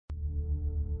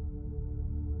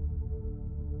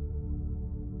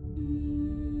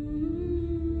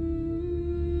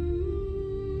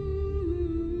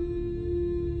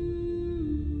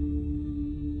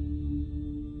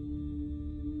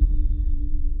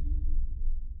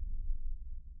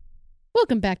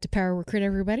Welcome back to Power Recruit,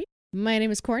 everybody. My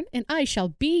name is Corn, and I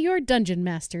shall be your dungeon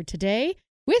master today.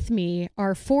 With me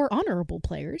are 4 honorable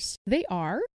players. They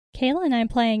are... Kayla, and I'm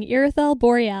playing Irithel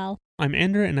Boreal. I'm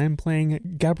Andrew, and I'm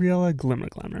playing Gabriella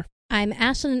Glimmerglammer. I'm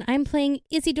Ashlyn, and I'm playing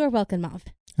Isidore Welkenmouth.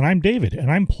 And I'm David, and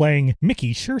I'm playing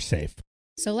Mickey Suresafe.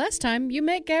 So last time, you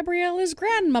met Gabriella's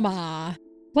grandmama.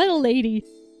 What a lady.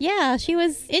 Yeah, she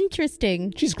was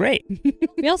interesting. She's great.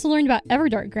 We also learned about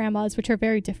Everdark grandmas, which are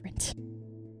very different.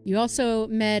 You also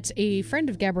met a friend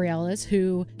of Gabriella's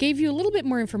who gave you a little bit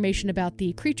more information about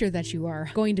the creature that you are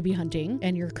going to be hunting,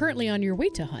 and you're currently on your way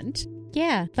to hunt.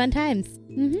 Yeah, fun times.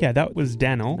 Mm-hmm. Yeah, that was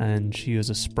Daniel, and she is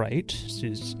a sprite.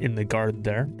 She's in the guard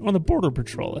there, on the border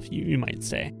patrol, if you might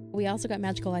say. We also got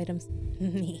magical items.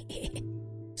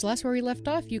 So last where we left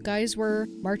off, you guys were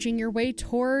marching your way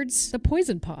towards the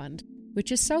poison pond,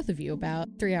 which is south of you, about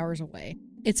 3 hours away.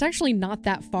 It's actually not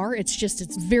that far,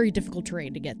 it's very difficult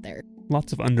terrain to get there.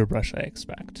 Lots of underbrush, I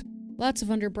expect. Lots of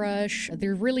underbrush.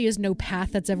 There really is no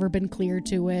path that's ever been cleared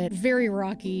to it. Very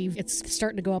rocky. It's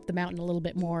starting to go up the mountain a little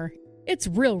bit more. It's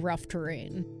real rough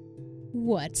terrain.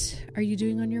 What are you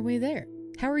doing on your way there?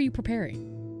 How are you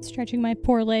preparing? Stretching my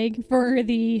poor leg for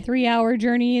the 3-hour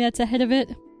journey that's ahead of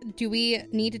it. Do we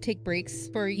need to take breaks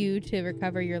for you to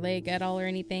recover your leg at all or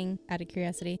anything, out of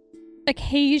curiosity?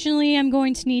 Occasionally, I'm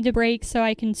going to need a break so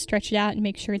I can stretch it out and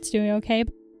make sure it's doing okay.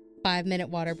 5-minute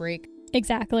water break.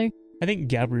 Exactly. I think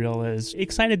Gabriella is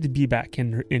excited to be back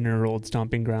in her old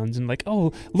stomping grounds and like,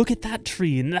 oh, look at that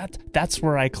tree, and that's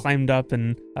where I climbed up,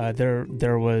 and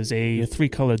there was a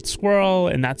 3-colored squirrel,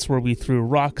 and that's where we threw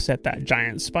rocks at that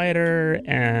giant spider,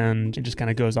 and it just kind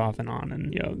of goes off and on,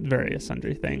 and various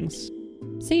sundry things.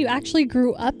 So you actually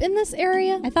grew up in this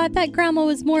area? I thought that grandma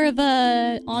was more of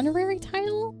a honorary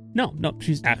title? No,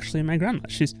 she's actually my grandma.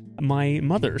 She's my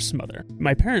mother's mother.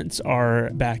 My parents are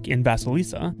back in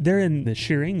Vasilisa. They're in the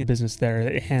shearing business there.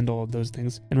 They handle those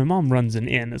things. And my mom runs an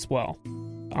inn as well.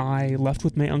 I left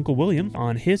with my Uncle William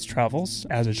on his travels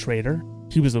as a trader.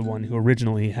 He was the one who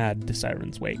originally had the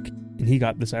Siren's Wake. And he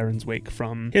got the Siren's Wake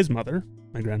from his mother,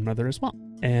 my grandmother as well.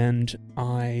 And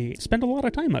I spent a lot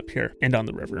of time up here and on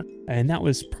the river. And that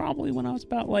was probably when I was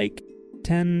about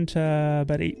 10 to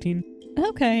about 18.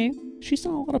 Okay. She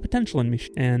saw a lot of potential in me,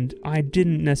 and I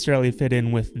didn't necessarily fit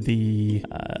in with the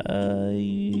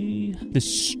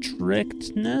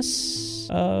strictness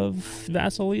of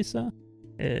Vasilisa.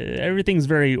 Everything's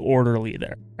very orderly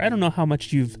there. I don't know how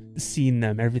much you've seen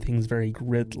them. Everything's very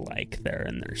grid-like there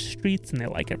in their streets, and they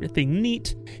like everything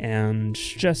neat, and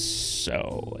just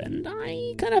so. And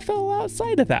I kind of fell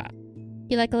outside of that.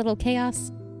 You like a little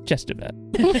chaos? Just a bit.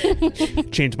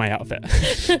 Changed my outfit.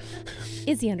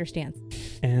 Izzy understands.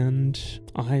 And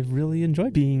I really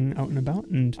enjoy being out and about,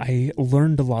 and I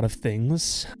learned a lot of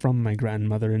things from my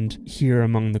grandmother and here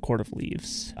among the Court of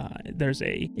Leaves. There's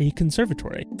a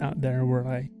conservatory out there where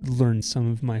I learned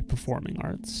some of my performing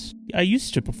arts. I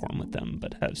used to perform with them,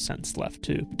 but have since left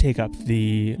to take up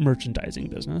the merchandising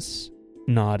business.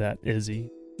 Nod at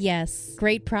Izzy. Yes,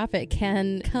 great profit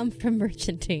can come from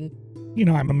merchanting.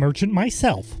 I'm a merchant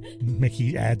myself.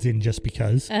 Mickey adds in just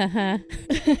because. Uh-huh.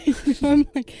 I'm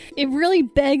like, it really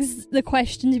begs the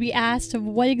question to be asked of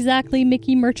what exactly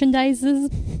Mickey merchandises.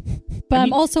 But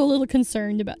I'm also a little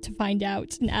concerned about to find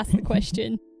out and ask the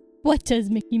question. What does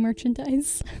Mickey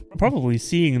merchandise? Probably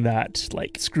seeing that,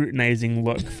 scrutinizing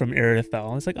look from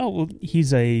Irithel. It's like, oh, well,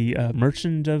 he's a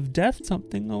merchant of death,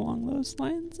 something along those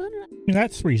lines. I don't know.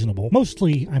 That's reasonable.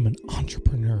 Mostly, I'm an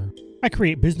entrepreneur. I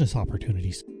create business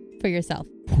opportunities. For yourself.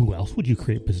 Who else would you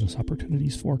create business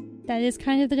opportunities for? That is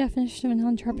kind of the definition of an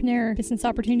entrepreneur. Business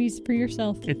opportunities for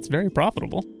yourself. It's very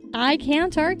profitable. I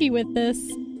can't argue with this.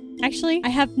 Actually, I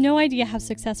have no idea how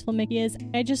successful Mickey is.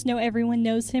 I just know everyone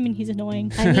knows him and he's annoying.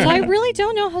 So I really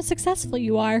don't know how successful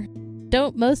you are.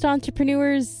 Don't most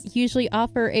entrepreneurs usually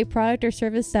offer a product or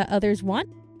service that others want?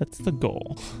 That's the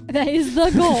goal. That is the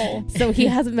goal. So he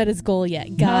hasn't met his goal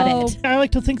yet. Got it. I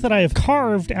like to think that I have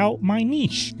carved out my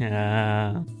niche.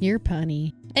 Yeah. You're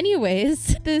punny.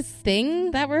 Anyways, this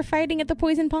thing that we're fighting at the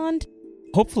poison pond?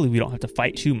 Hopefully we don't have to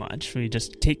fight too much. We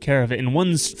just take care of it in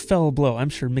one fell blow. I'm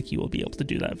sure Mickey will be able to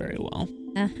do that very well.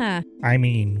 Uh-huh. I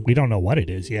mean, we don't know what it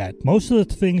is yet. Most of the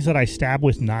things that I stab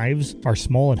with knives are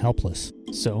small and helpless.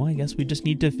 So I guess we just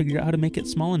need to figure out how to make it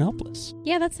small and helpless.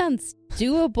 Yeah, that sounds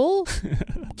doable.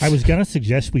 I was going to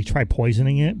suggest we try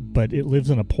poisoning it, but it lives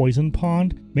in a poison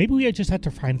pond. Maybe we just have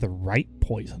to find the right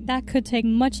poison. That could take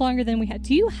much longer than we had.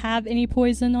 Do you have any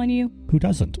poison on you? Who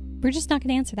doesn't? We're just not going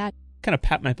to answer that. Kind of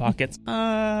pat my pockets.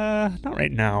 Not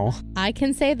right now. I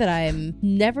can say that I am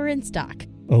never in stock.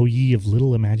 Oh, ye of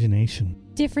little imagination.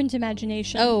 different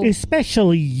imagination. Oh,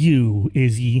 Especially you,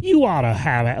 Izzy. You ought to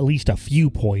have at least a few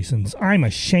poisons. I'm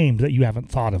ashamed that you haven't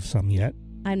thought of some yet.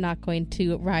 I'm not going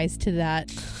to rise to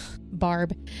that,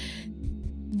 Barb.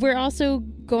 We're also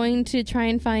going to try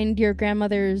and find your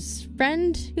grandmother's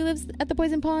friend who lives at the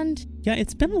poison pond. Yeah,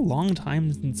 it's been a long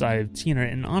time since I've seen her,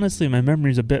 and honestly, my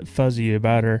memory's a bit fuzzy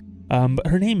about her. But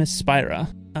her name is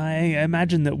Spyra. I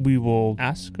imagine that we will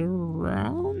ask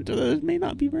around. There may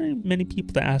not be very many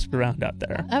people to ask around out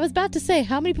there. I was about to say,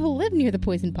 how many people live near the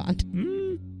poison pond?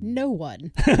 No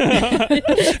one. Well,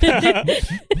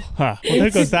 there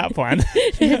goes that plan.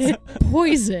 It's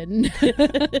poison.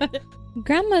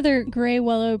 Grandmother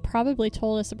Greywillow probably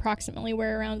told us approximately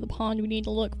where around the pond we need to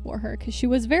look for her, because she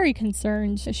was very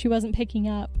concerned that she wasn't picking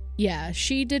up. Yeah,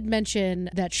 she did mention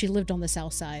that she lived on the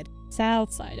south side.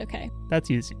 South side, okay. That's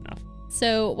easy enough.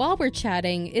 So while we're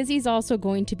chatting, Izzy's also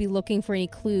going to be looking for any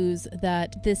clues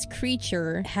that this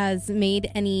creature has made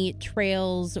any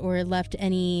trails or left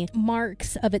any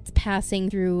marks of its passing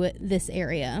through this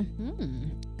area.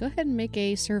 Go ahead and make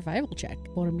a survival check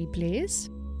for me, please.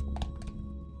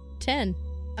 10.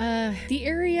 The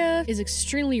area is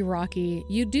extremely rocky.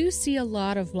 You do see a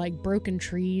lot of like broken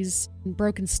trees, and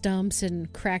broken stumps,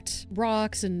 and cracked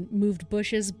rocks and moved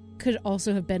bushes. Could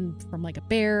also have been from like a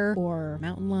bear or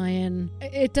mountain lion.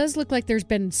 It does look like there's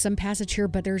been some passage here,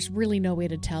 but there's really no way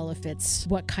to tell if it's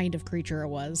what kind of creature it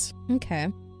was. Okay.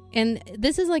 And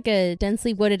this is like a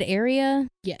densely wooded area?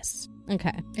 Yes.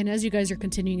 Okay. And as you guys are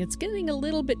continuing, it's getting a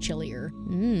little bit chillier.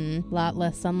 A lot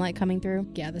less sunlight coming through.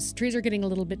 Yeah, the trees are getting a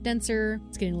little bit denser.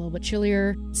 It's getting a little bit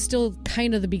chillier. It's still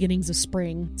kind of the beginnings of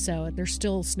spring, so there's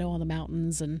still snow on the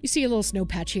mountains, and you see a little snow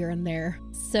patch here and there.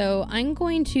 So I'm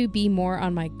going to be more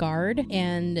on my guard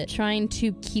and trying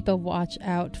to keep a watch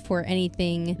out for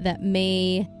anything that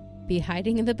may be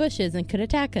hiding in the bushes and could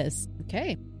attack us.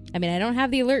 Okay. I mean, I don't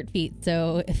have the alert feat,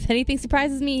 so if anything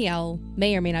surprises me, I'll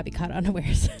may or may not be caught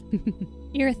unawares.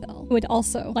 Irithel would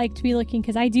also like to be looking,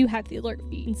 because I do have the alert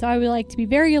feat, and so I would like to be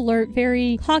very alert,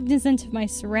 very cognizant of my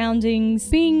surroundings,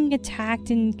 being attacked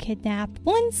and kidnapped.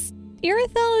 Once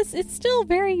Irithel it's still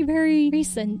very, very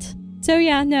recent. So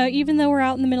yeah, no, even though we're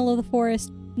out in the middle of the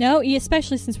forest, no,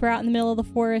 especially since we're out in the middle of the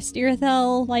forest,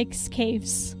 Irithel likes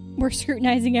caves. We're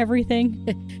scrutinizing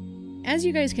everything. As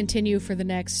you guys continue for the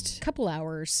next couple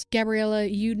hours, Gabriella,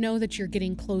 you know that you're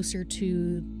getting closer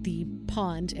to the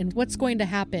pond, and what's going to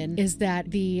happen is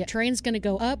that the terrain's going to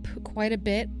go up quite a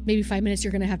bit. Maybe 5 minutes you're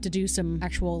going to have to do some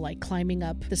actual like climbing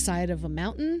up the side of a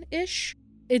mountain-ish.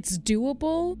 It's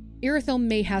doable. Irithel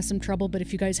may have some trouble, but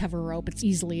if you guys have a rope, it's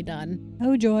easily done.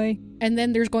 Oh joy. And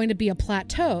then there's going to be a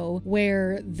plateau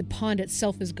where the pond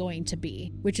itself is going to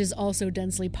be, which is also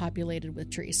densely populated with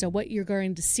trees. So what you're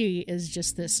going to see is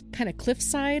just this kind of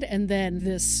cliffside and then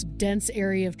this dense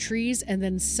area of trees. And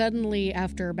then suddenly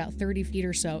after about 30 feet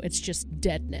or so, it's just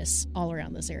deadness all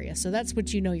around this area. So that's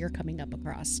what you know you're coming up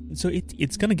across. So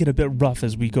it's going to get a bit rough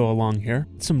as we go along here.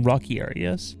 Some rocky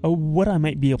areas. What I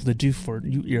might be able to do for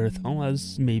you, Irithel,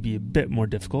 as maybe a bit more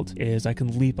difficult, is I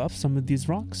can leap up some of these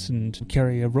rocks and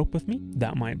carry a rope with me.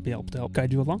 That might be able to help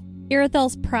guide you along.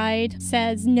 Irithel's pride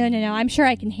says, no, I'm sure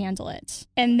I can handle it.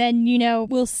 And then,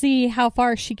 we'll see how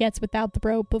far she gets without the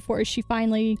rope before she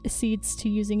finally accedes to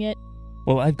using it.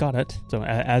 Well, I've got it. So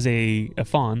as a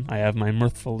fawn, I have my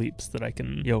mirthful leaps that I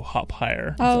can, hop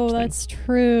higher. Oh, that's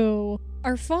true.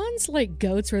 Are fawns like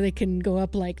goats where they can go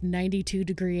up like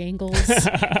 92-degree angles?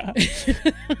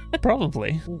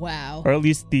 Probably. Wow. Or at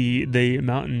least the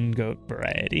mountain goat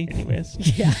variety, anyways.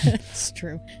 Yeah, it's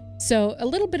true. So a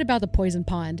little bit about the poison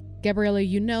pond. Gabriella,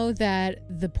 you know that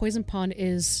the poison pond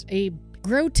is a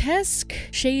grotesque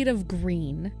shade of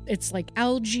green. It's like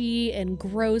algae and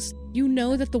gross. You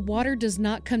know that the water does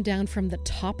not come down from the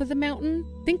top of the mountain.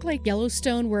 Think like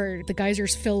Yellowstone, where the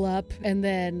geysers fill up and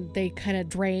then they kind of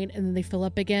drain and then they fill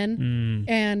up again.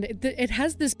 And it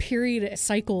has this period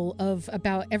cycle of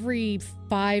about every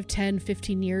 5, 10,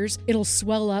 15 years. It'll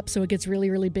swell up so it gets really,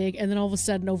 really big. And then all of a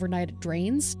sudden overnight it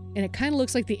drains. And it kind of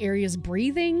looks like the area's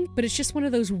breathing, but it's just one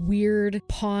of those weird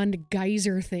pond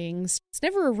geyser things. It's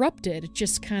never erupted. It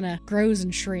just kind of grows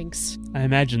and shrinks. I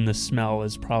imagine the smell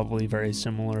is probably very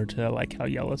similar to like how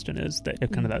Yellowstone is. That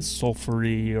kind of that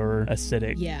sulfury or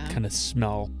acidic kind of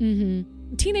smell.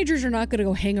 teenagers are not going to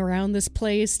go hang around this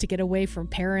place to get away from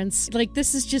parents. Like,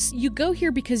 this is just, you go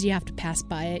here because you have to pass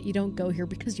by it. You don't go here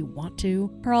because you want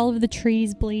to. Are all of the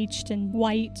trees bleached and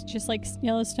white, just like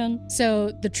Yellowstone?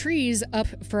 So the trees up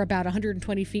for about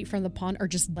 120 feet from the pond are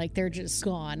just like, they're just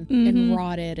gone and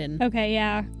rotted. And Okay,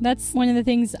 yeah. That's one of the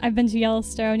things. I've been to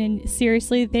Yellowstone, and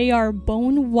seriously, they are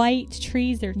bone white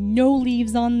trees. There's no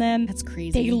leaves on them. that's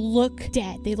crazy. They look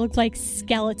dead. They look like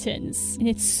skeletons. And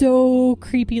it's so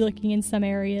creepy looking in some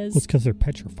areas. Well, it's because they're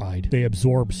petrified. They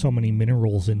absorb so many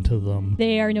minerals into them.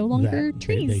 They are no longer that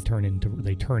trees. They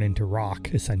turn into rock,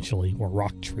 essentially, or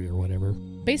rock tree or whatever.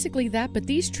 Basically that, but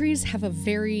these trees have a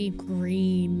very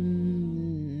green...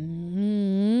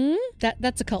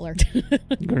 That's a color.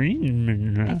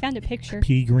 Green. I found a picture.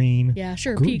 Pea green. Yeah,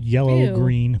 sure. Yellow Ew.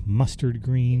 green, mustard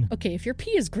green. Okay, if your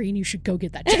pea is green, you should go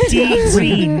get that checked. Pea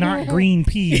green, not green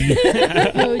pea.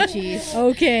 Oh, jeez.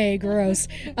 Okay, gross.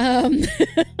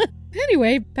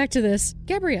 Anyway, back to this.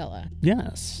 Gabriella,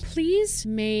 Yes. please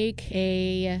make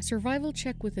a survival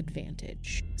check with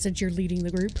advantage, since you're leading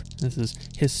the group. This is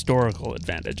historical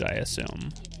advantage, I assume.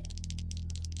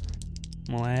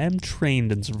 Well, I am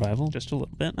trained in survival just a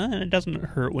little bit, and it doesn't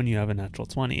hurt when you have a natural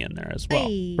 20 in there as well,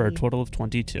 Hey. for a total of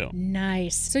 22.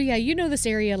 Nice. So yeah, you know this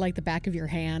area like the back of your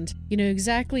hand. You know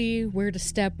exactly where to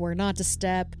step, where not to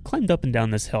step. Climbed up and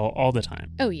down this hill all the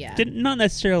time. Oh yeah. Not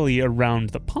necessarily around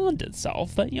the pond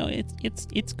itself, but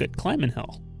it's good climbing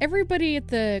hill. Everybody at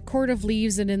the Court of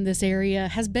Leaves and in this area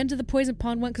has been to the Poison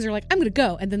Pond one because they're like, I'm gonna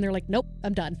go, and then they're like, nope,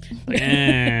 I'm done.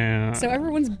 So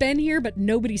everyone's been here, but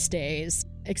nobody stays,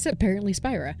 except apparently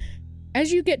Spyra.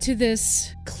 As you get to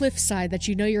this cliffside that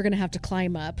you know you're gonna have to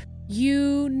climb up,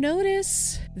 you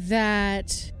notice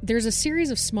that there's a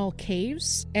series of small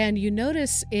caves, and you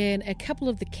notice in a couple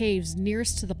of the caves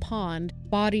nearest to the pond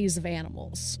bodies of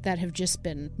animals that have just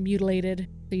been mutilated.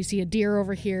 So you see a deer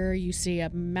over here, you see a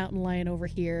mountain lion over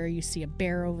here, you see a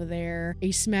bear over there,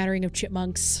 a smattering of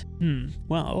chipmunks.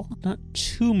 Well, not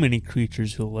too many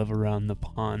creatures who live around the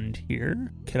pond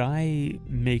here. Could I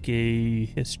make a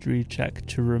history check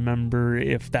to remember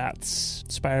if that's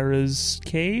Spyra's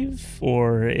cave,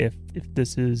 or if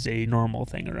this is a normal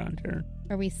thing around here?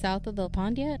 Are we south of the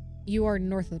pond yet? You are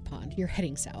north of the pond. You're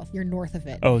heading south. You're north of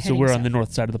it. Oh, so heading we're on south. the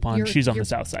north side of the pond. You're- She's on you're- the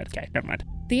south side. Okay, never mind.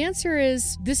 The answer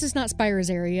is this is not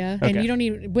Spyra's area, and Okay. you don't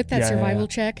need with that Yeah, survival yeah.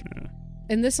 check.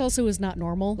 And this also is not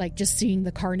normal, like just seeing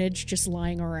the carnage just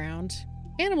lying around.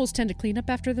 Animals tend to clean up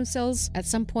after themselves at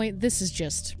some point. This is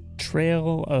just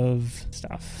Trail of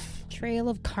stuff. Trail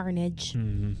of carnage.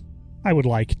 I would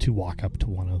like to walk up to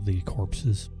one of the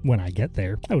corpses. When I get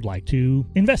there, I would like to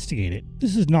investigate it.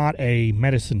 This is not a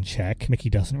medicine check. Mickey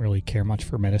doesn't really care much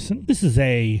for medicine. This is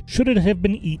a should it have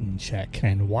been eaten check.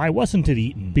 And why wasn't it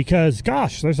eaten? Because,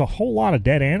 gosh, there's a whole lot of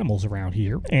dead animals around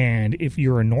here. And if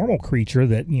you're a normal creature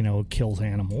that, kills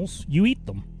animals, you eat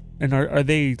them. And are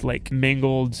they like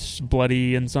mangled,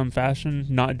 bloody in some fashion?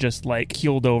 Not just like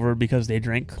keeled over because they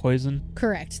drank poison?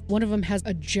 correct. One of them has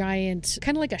a giant,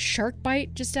 kind of like a shark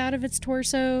bite just out of its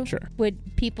torso. Sure.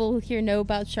 Would people here know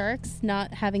about sharks,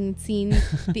 not having seen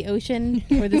the ocean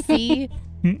or the sea?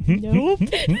 Nope.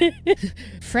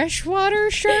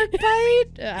 Freshwater shark bite?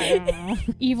 I don't know.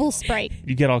 Evil sprite.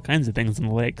 You get all kinds of things in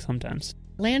the lake sometimes.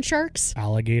 Land sharks?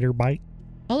 Alligator bite.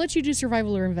 I'll let you do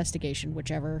survival or investigation,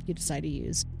 whichever you decide to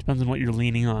use. Depends on what you're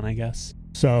leaning on, I guess.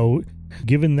 So,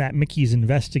 given that Mickey's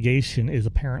investigation is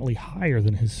apparently higher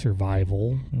than his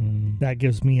survival, that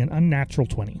gives me an unnatural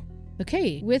 20.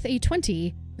 Okay, with a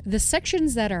 20, the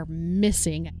sections that are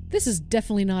missing, this is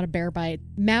definitely not a bear bite.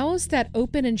 Mouths that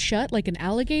open and shut like an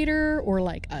alligator or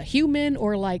like a human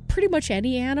or like pretty much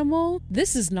any animal,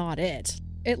 this is not it.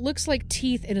 It looks like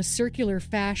teeth in a circular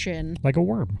fashion. Like a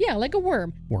worm. Yeah, like a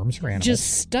worm. Worms are animals.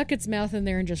 Just stuck its mouth in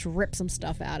there and just ripped some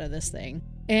stuff out of this thing.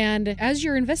 And as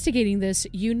you're investigating this,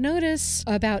 you notice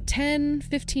about 10,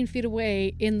 15 feet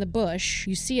away in the bush,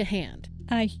 you see a hand.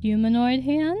 A humanoid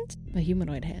hand? A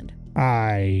humanoid hand.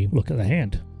 I look at the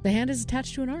hand. The hand is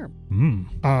attached to an arm.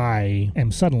 I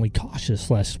am suddenly cautious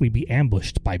lest we be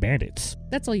ambushed by bandits.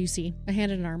 That's all you see. A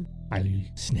hand and an arm. I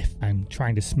sniff. I'm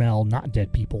trying to smell not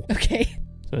dead people. Okay.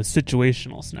 So a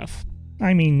situational snuff.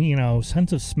 I mean,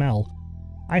 sense of smell.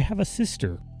 I have a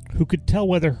sister who could tell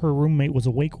whether her roommate was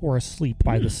awake or asleep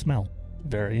by the smell.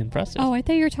 Very impressive. Oh, I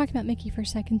thought you were talking about Mickey for a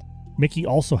second. Mickey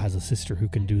also has a sister who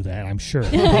can do that, I'm sure.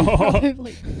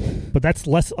 Probably. But that's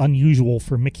less unusual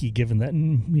for Mickey given that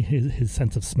his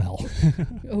sense of smell.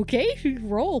 Okay,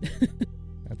 roll.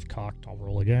 That's cocked. I'll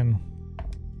roll again.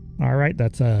 All right,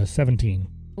 that's a 17.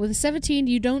 With a 17,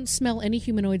 you don't smell any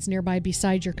humanoids nearby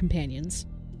besides your companions.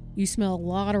 You smell a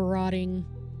lot of rotting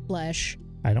flesh,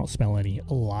 I don't smell any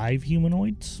alive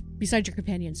humanoids. Besides your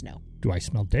companions, no. Do I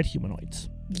smell dead humanoids?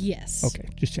 Yes. Okay,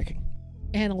 just checking.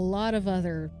 And a lot of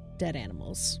other dead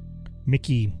animals.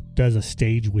 Mickey does a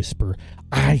stage whisper.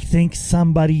 I think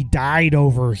somebody died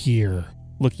over here.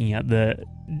 Looking at the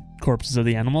corpses of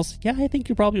the animals, yeah, I think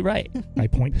you're probably right. I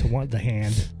point to the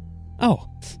hand. Oh.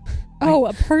 Oh,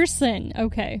 a person.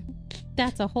 Okay.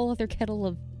 That's a whole other kettle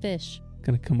of fish.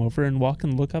 Gonna come over and walk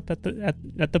and look up at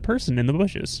the person in the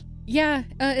bushes. Yeah,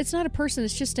 it's not a person.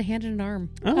 It's just a hand and an arm.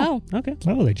 Oh, okay.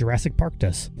 Oh, they Jurassic Parked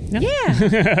us.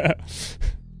 Yeah.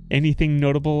 Anything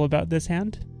notable about this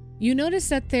hand? You notice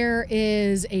that there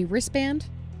is a wristband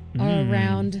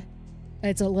around.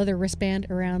 It's a leather wristband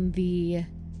around the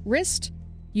wrist.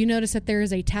 You notice that there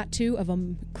is a tattoo of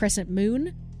a crescent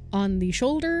moon on the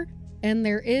shoulder, and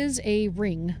there is a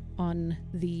ring on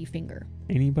the finger.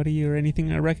 Anybody or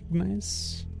anything I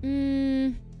recognize?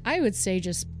 I would say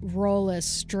just roll a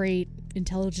straight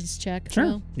intelligence check. Sure.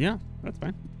 Well, Yeah, that's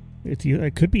fine.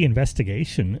 It could be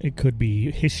investigation. It could be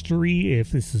history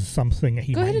if this is something that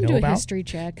he go might ahead and know do about. a history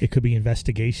check. It could be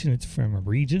investigation. It's from a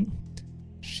region.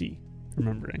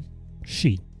 Remembering.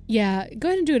 She. Yeah, go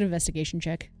ahead and do an investigation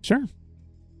check. Sure.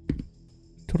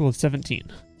 Total of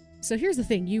 17. So here's the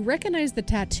thing. You recognize the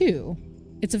tattoo.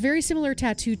 It's a very similar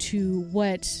tattoo to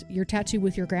what your tattoo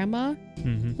with your grandma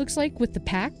looks like with the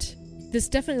pact. This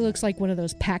definitely looks like one of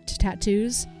those pact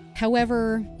tattoos.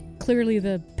 However, clearly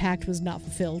the pact was not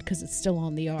fulfilled because it's still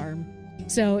on the arm.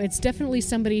 So it's definitely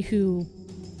somebody who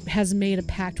has made a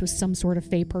pact with some sort of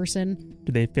fey person.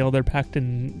 Did they fail their pact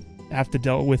and have to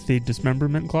deal with the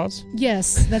dismemberment clause?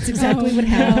 Yes, that's exactly what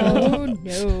happened. Oh,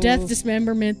 no. Death,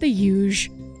 dismemberment, the huge.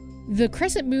 The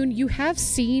crescent moon, you have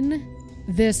seen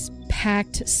this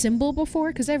pact symbol before,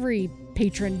 because every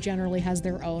patron generally has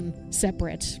their own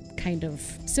separate kind of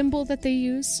symbol that they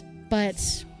use.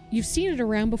 But you've seen it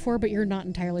around before, but you're not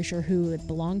entirely sure who it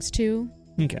belongs to.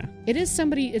 Okay.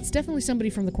 It's definitely somebody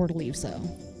from the Court of Leaves, though.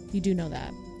 You do know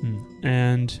that.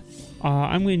 And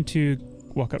I'm going to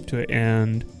walk up to it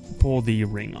and pull the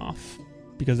ring off,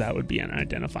 because that would be an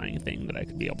identifying thing that I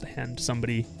could be able to hand to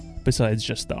somebody besides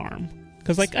just the arm.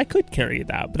 Because, I could carry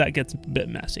that, but that gets a bit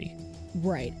messy.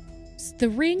 Right. The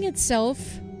ring itself,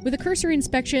 with a cursory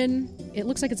inspection, it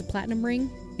looks like it's a platinum ring,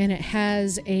 and it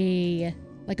has a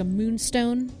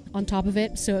moonstone on top of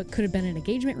it, so it could have been an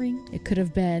engagement ring. It could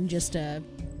have been just a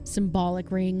symbolic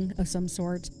ring of some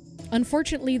sort.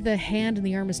 Unfortunately, the hand and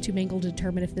the arm is too mangled to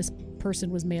determine if this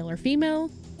person was male or female,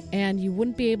 and you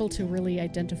wouldn't be able to really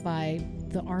identify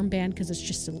the armband because it's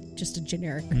just a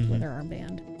generic leather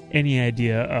armband. Any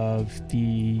idea of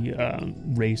the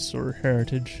race or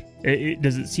heritage?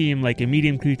 Does it seem like a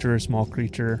medium creature or a small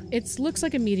creature? It looks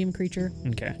like a medium creature.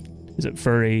 Okay. Is it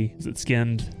furry? Is it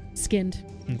skinned? Skinned.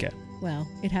 Okay. Well,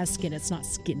 it has skin. It's not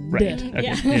skinned. Right. Okay.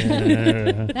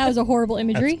 Yeah. That was a horrible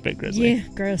imagery. That's a bit grisly. Yeah,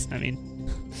 gross. I mean,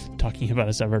 talking about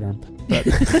a severed arm. But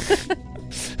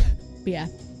But yeah,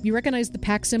 you recognize the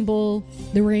pack symbol,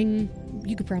 the ring.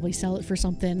 You could probably sell it for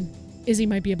something. Izzy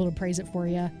might be able to praise it for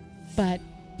you. But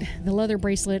the leather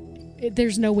bracelet,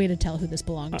 there's no way to tell who this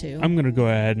belonged to. I'm going to go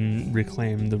ahead and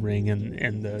reclaim the ring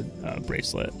and the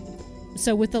bracelet.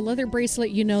 So with the leather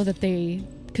bracelet, you know that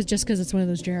because it's one of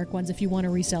those generic ones, if you want to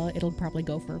resell it, it'll probably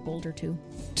go for a gold or two.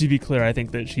 To be clear, I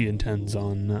think that she intends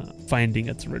on finding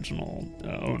its original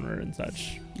owner and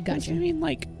such. Gotcha. I mean,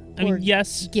 Or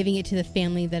yes. Giving it to the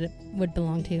family that it would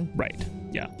belong to. Right.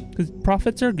 Yeah. Because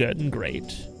profits are good and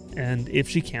great. And if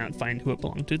she can't find who it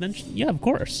belonged to, then yeah, of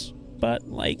course. But,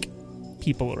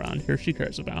 people around here she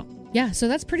cares about. Yeah, so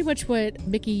that's pretty much what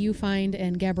Mickey, you find,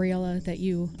 and Gabriella, that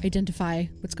you identify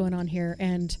what's going on here.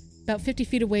 And about 50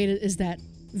 feet away is that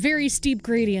very steep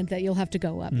gradient that you'll have to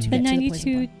go up to The get to the place.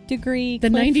 92-degree The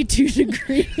cliff.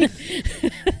 92-degree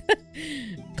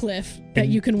cliff that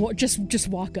you can just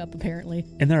walk up, apparently.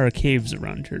 And there are caves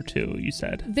around here, too, you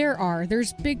said.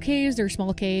 There's big caves, there's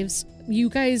small caves. You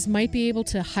guys might be able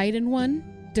to hide in one.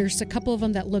 There's a couple of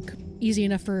them that look easy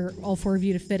enough for all four of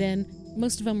you to fit in.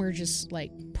 Most of them are just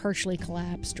partially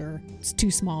collapsed or it's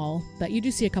too small, but you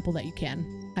do see a couple that you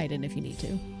can hide in if you need to.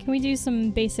 Can we do some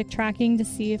basic tracking to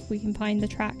see if we can find the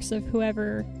tracks of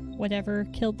whatever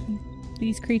killed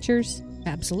these creatures?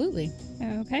 Absolutely.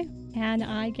 Okay. And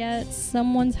I get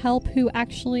someone's help who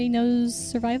actually knows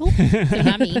survival? So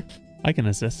not me. I can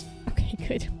assist. Okay,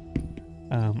 good.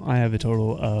 I have a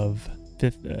total of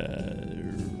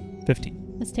 15.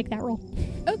 Let's take that roll.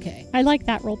 Okay. I like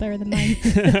that roll better than mine.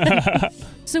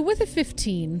 So with a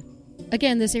 15,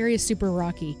 again, this area is super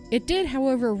rocky. It did,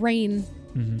 however, rain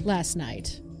last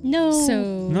night. No.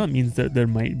 So No, it means that there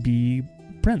might be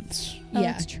footprints. Oh,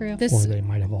 Yeah. that's true. Or they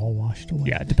might have all washed away.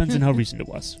 Yeah, it depends on how recent it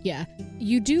was. Yeah.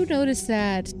 You do notice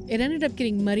that it ended up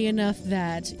getting muddy enough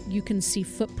that you can see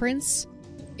footprints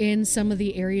in some of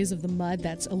the areas of the mud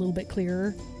that's a little bit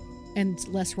clearer and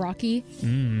less rocky.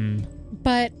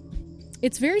 But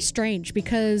it's very strange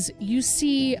because you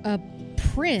see a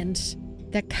print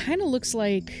that kind of looks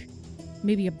like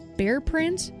maybe a bear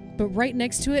print, but right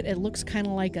next to it, it looks kind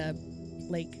of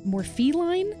like more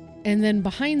feline. And then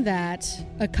behind that,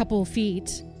 a couple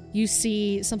feet, you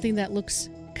see something that looks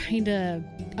kind of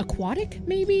aquatic,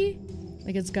 maybe?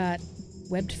 Like it's got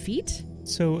webbed feet?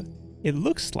 So it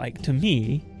looks like to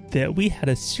me that we had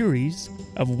a series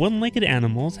of one-legged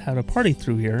animals had a party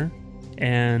through here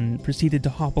and proceeded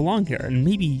to hop along here. And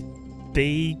maybe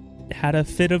they had a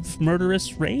fit of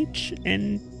murderous rage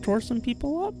and tore some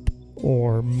people up?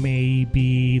 Or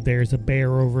maybe there's a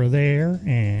bear over there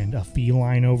and a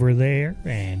feline over there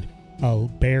and a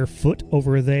barefoot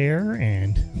over there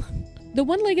and... The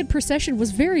one-legged procession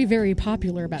was very, very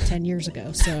popular about 10 years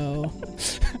ago, so...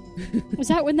 Was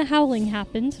that when the howling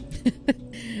happened?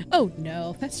 Oh,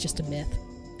 no, that's just a myth.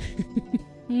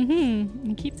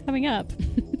 It keeps coming up.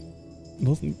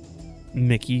 Well,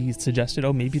 Mickey suggested,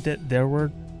 maybe that there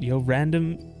were,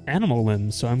 random animal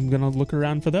limbs, so I'm going to look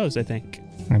around for those, I think.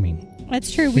 I mean...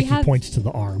 That's true. Mickey We have... points to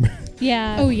the arm.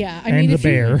 Yeah. Oh, yeah. And the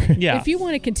bear. Yeah. If you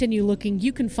want to continue looking,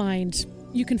 you can find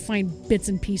bits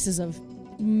and pieces of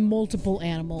multiple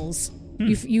animals.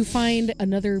 You find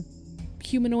another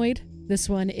humanoid. This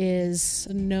one is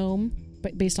a gnome,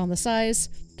 but based on the size,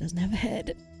 doesn't have a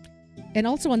head. And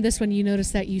also on this one, you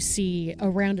notice that you see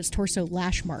around its torso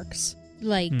lash marks.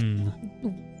 Like,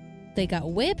 they got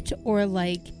whipped or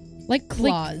like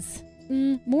claws?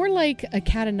 More like a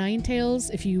cat of nine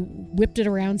tails if you whipped it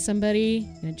around somebody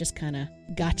and it just kind of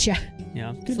gotcha.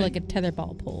 Yeah. It's like a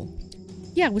tetherball pole.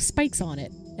 Yeah, with spikes on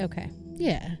it. Okay.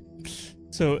 Yeah.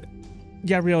 So,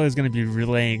 Gabriella is going to be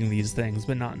relaying these things,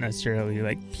 but not necessarily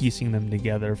like piecing them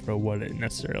together for what it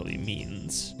necessarily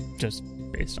means. Just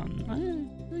based on,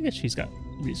 I guess she's got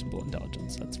reasonable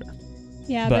intelligence. That's fair.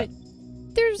 Yeah, but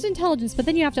there's intelligence, but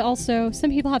then you have to also, some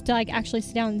people have to actually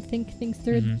sit down and think things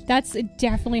through. That's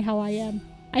definitely how I am.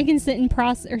 I can sit and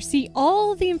process or see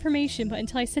all the information, but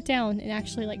until I sit down and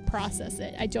actually process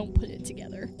it, I don't put it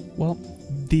together. Well,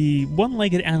 the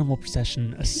one-legged animal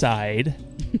procession aside,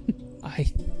 I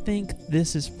think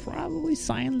this is probably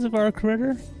signs of our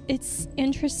critter. It's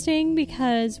interesting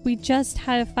because we just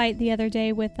had a fight the other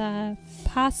day with a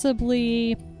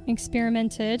possibly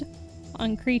experimented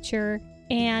on creature.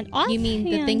 And you mean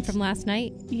the thing from last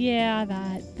night? Yeah,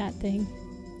 that thing.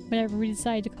 Whatever we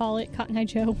decided to call it, Cotton Eye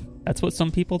Joe. That's what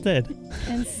some people did.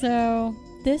 And so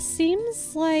this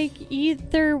seems like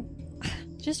either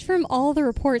just from all the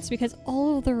reports, because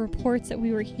all of the reports that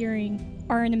we were hearing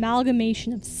are an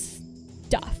amalgamation of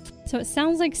stuff. So it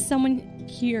sounds like someone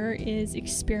here is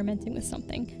experimenting with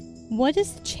something. What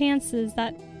is the chances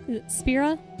that... Is it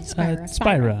Spira?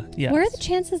 Spira, yeah. What are the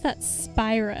chances that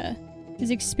Spira is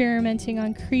experimenting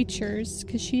on creatures?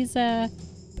 Because she's a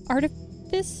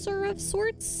artificer of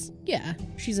sorts? Yeah,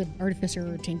 she's an artificer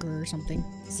or tinkerer or something.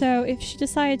 So if she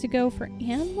decided to go for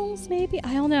animals, maybe?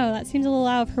 I don't know. That seems a little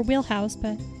out of her wheelhouse,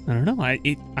 but... I don't know.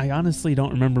 I honestly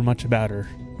don't remember much about her.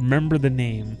 Remember the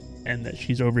name and that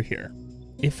she's over here.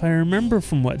 If I remember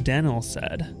from what Daniel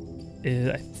said,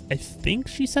 I think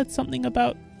she said something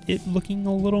about it looking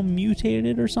a little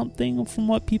mutated or something from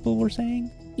what people were saying.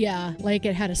 Yeah, like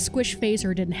it had a squish face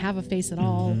or didn't have a face at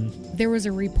all. There was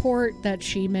a report that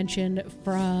she mentioned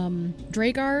from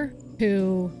Dragar,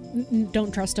 who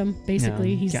don't trust him,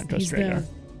 basically. No, can't trust Dragar.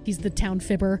 He's the town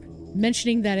fibber,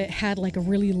 mentioning that it had a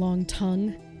really long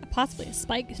tongue. Possibly a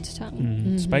spiked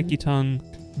tongue. Spiky tongue,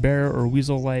 bear or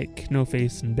weasel-like, no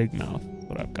face, and big mouth.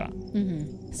 What I've got.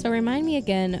 So remind me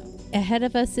again, ahead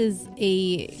of us is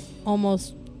a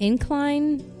almost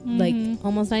incline, like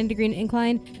almost 90-degree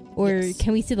incline, or yes.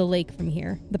 Can we see the lake from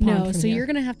here? The pond No, from so here? You're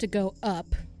going to have to go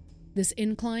up this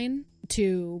incline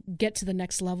to get to the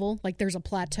next level. Like there's a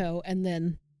plateau and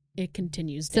then it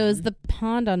continues down. So is the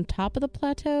pond on top of the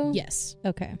plateau? Yes.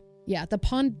 Okay. Yeah, the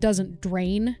pond doesn't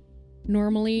drain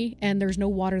normally and there's no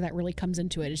water that really comes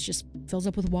into it. It just fills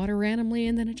up with water randomly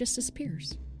and then it just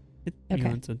disappears.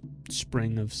 It's a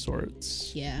spring of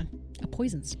sorts. Yeah, a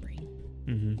poison spring.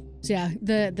 So yeah,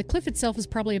 the cliff itself is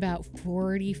probably about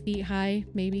 40 feet high,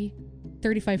 maybe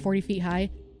 35, 40 feet high.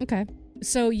 Okay.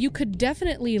 So you could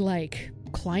definitely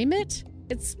climb it.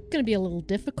 It's going to be a little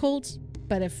difficult,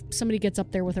 but if somebody gets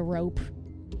up there with a rope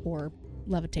or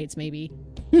levitates maybe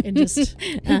and just...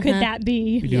 Who could that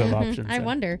be? We do have options. I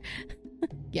wonder.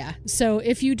 Yeah. So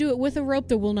if you do it with a rope,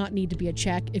 there will not need to be a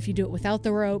check. If you do it without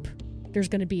the rope, there's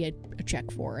going to be a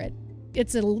check for it.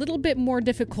 It's a little bit more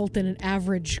difficult than an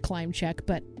average climb check,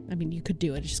 but I mean, you could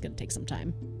do it. It's just going to take some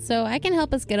time. So I can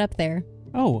help us get up there.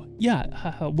 Oh,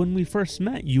 yeah. When we first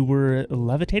met, you were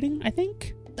levitating, I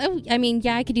think? Oh, I mean,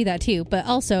 yeah, I could do that too. But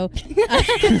also,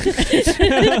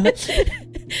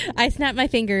 I snap my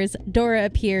fingers, Dora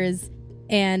appears,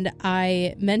 and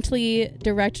I mentally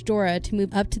direct Dora to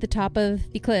move up to the top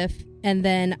of the cliff, and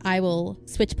then I will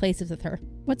switch places with her.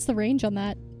 What's the range on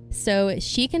that? So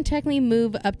she can technically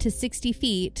move up to 60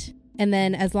 feet, and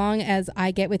then as long as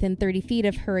I get within 30 feet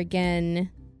of her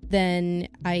again, then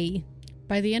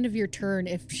By the end of your turn,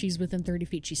 if she's within 30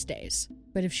 feet, she stays.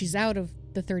 But if she's out of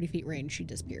the 30 feet range, she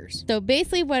disappears. So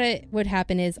basically what would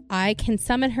happen is I can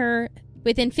summon her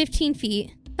within 15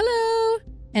 feet. Hello!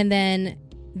 And then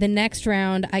the next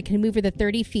round, I can move her to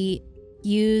 30 feet,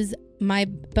 use my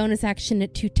bonus action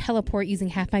to teleport using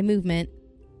half my movement,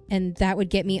 and that would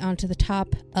get me onto the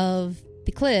top of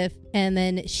the cliff, and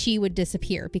then she would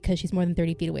disappear because she's more than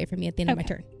 30 feet away from me at the end of my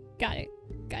turn. Got it.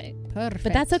 Perfect.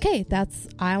 But that's okay.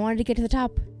 I wanted to get to the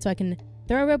top so I can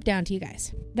throw a rope down to you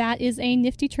guys. That is a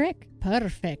nifty trick.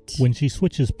 Perfect. When she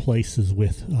switches places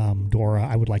with Dora,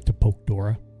 I would like to poke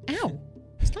Dora. Ow.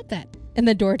 Stop that. And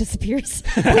the door disappears.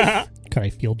 Could I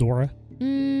feel Dora?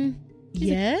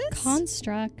 Yes.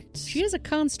 Construct. She is a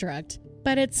construct,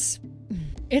 but it's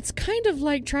kind of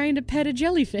like trying to pet a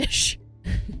jellyfish.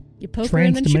 You poke her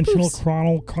and then she Trans-dimensional poofs.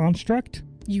 chronal construct?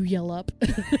 You yell up.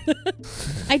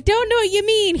 I don't know what you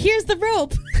mean. Here's the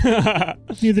rope.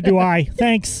 Neither do I.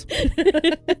 Thanks.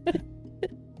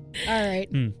 All right.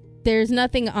 There's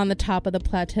nothing on the top of the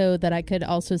plateau that I could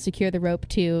also secure the rope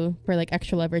to for like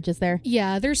extra leverage, is there?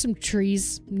 Yeah, there's some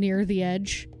trees near the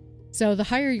edge. So the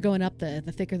higher you're going up, the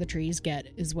thicker the trees get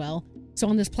as well. So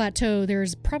on this plateau,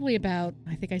 there's probably about,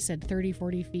 I think I said 30,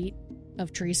 40 feet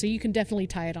of trees. So you can definitely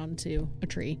tie it onto a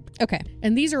tree. Okay.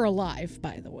 And these are alive,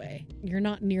 by the way. You're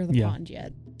not near the pond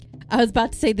yet. I was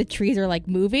about to say the trees are like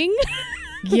moving.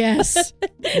 Yes.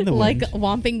 Like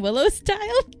Whomping Willow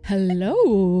style.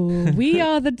 Hello. We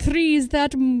are the trees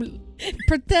that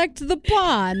protect the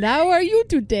pond. How are you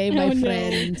today, my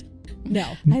friend?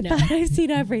 No. I thought I've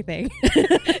seen everything.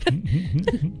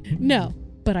 No.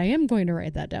 But I am going to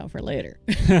write that down for later.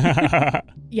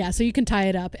 Yeah, so you can tie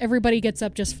it up. Everybody gets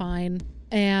up just fine.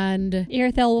 And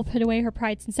Irithel will put away her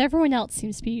pride since everyone else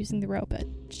seems to be using the rope, but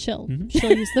she'll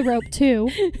use the rope too.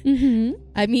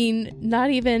 I mean, not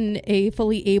even a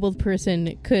fully abled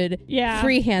person could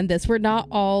freehand this. We're not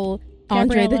all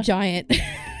Andre the Giant.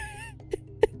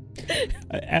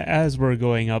 As we're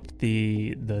going up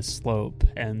the slope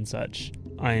and such,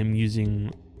 I am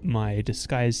using my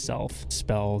disguise self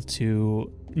spell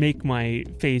to make my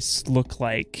face look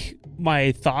like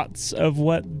my thoughts of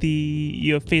what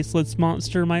the faceless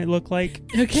monster might look like.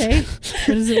 okay, what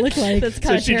does it look like? That's So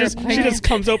kind of she just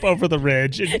comes up over the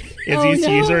ridge and Izzy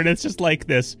sees her, and it's just like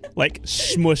this like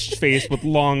smushed face with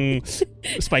long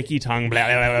spiky tongue. Blah,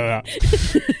 blah, blah,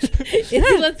 blah.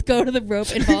 Izzy lets go to the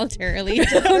rope involuntarily.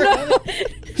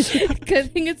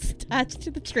 Good thing it's attached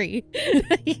to the tree.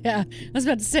 Yeah, I was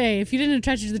about to say, if you didn't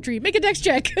attach it to the tree, make a dex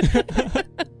check.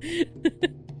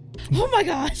 Oh my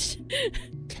gosh.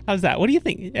 How's that? What do you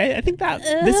think? I think that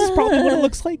this is probably what it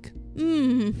looks like.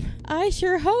 I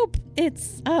sure hope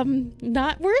it's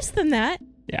not worse than that.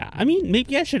 Yeah, I mean,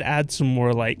 maybe I should add some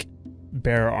more like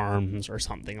bare arms or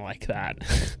something like that.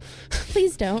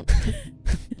 Please don't.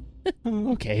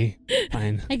 Oh, okay,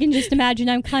 fine. I can just imagine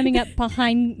I'm climbing up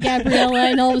behind Gabriella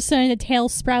and all of a sudden a tail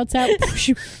sprouts out.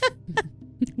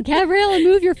 Gabriella,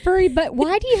 move your furry butt.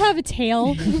 Why do you have a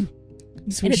tail? And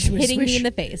it's hitting me in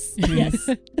the face. Yes.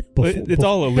 It's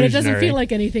all illusionary. But it doesn't feel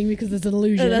like anything because it's an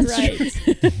illusion. That's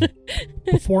right.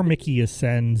 Before Mickey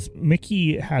ascends,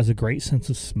 Mickey has a great sense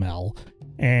of smell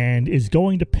and is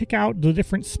going to pick out the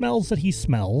different smells that he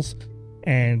smells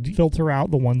and filter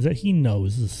out the ones that he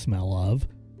knows the smell of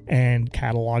and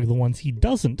catalog the ones he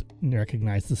doesn't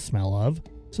recognize the smell of,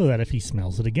 so that if he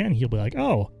smells it again, he'll be like,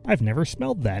 oh, I've never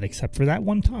smelled that except for that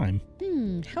one time.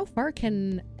 How far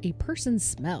can a person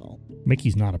smell?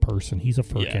 Mickey's not a person. He's a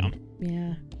furkin.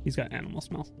 Yeah. He's got animal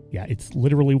smells. Yeah, it's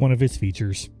literally one of his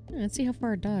features. Let's see how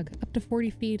far a dog. Up to 40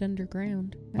 feet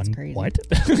underground. That's crazy. What?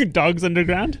 Dogs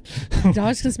underground?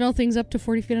 Dogs can smell things up to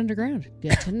 40 feet underground.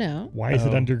 Good to know. Why is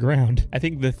it underground? I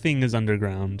think the thing is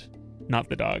underground, not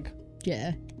the dog.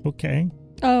 Yeah. Okay.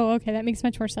 Oh, okay, that makes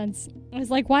much more sense. I was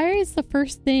like, why is the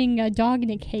first thing a dog in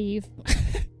a cave?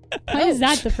 Why is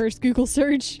that the first Google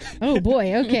search? Oh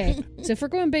boy, okay. So if we're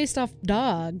going based off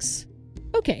dogs,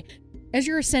 okay. As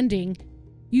you're ascending,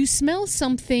 you smell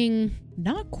something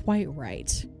not quite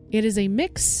right. It is a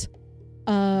mix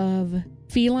of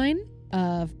feline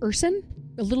of urson,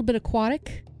 a little bit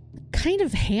aquatic, kind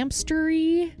of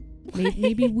hamstery,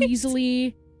 maybe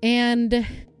weaselly, and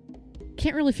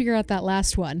can't really figure out that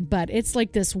last one, but it's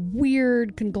like this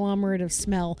weird conglomerate of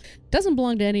smell. Doesn't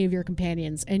belong to any of your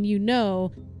companions, and you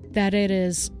know that it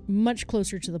is much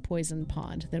closer to the poison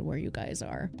pond than where you guys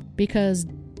are, because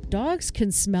dogs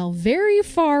can smell very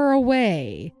far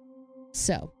away.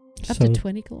 So, up to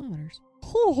 20 kilometers.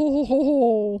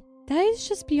 Oh, that is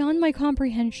just beyond my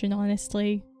comprehension,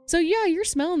 honestly. So yeah, you're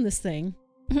smelling this thing.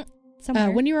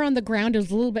 Somewhere. When you were on the ground, it was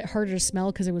a little bit harder to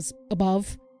smell because it was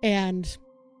above, and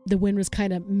the wind was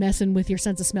kind of messing with your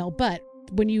sense of smell. But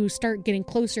when you start getting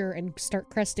closer and start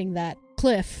cresting that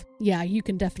cliff, yeah, you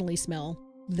can definitely smell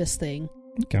this thing.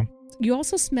 Okay. You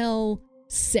also smell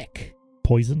sick.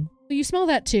 Poison? You smell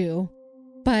that too,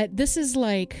 but this is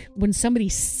like when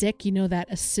somebody's sick, you know, that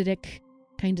acidic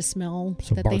kind of smell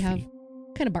So that barfy. they have.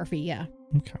 Kind of barfy, yeah.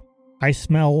 Okay. I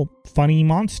smell funny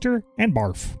monster and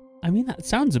barf. I mean, that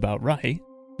sounds about right,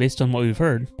 based on what we've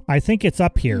heard. I think it's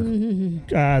up here. Mm-hmm.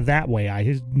 That way.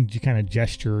 I kind of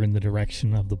gesture in the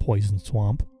direction of the poison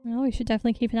swamp. Well, we should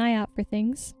definitely keep an eye out for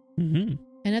things. Mm-hmm.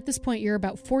 And at this point, you're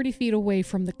about 40 feet away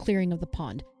from the clearing of the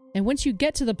pond. And once you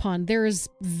get to the pond, there is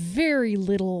very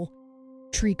little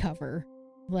tree cover.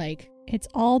 Like, It's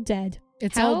all dead.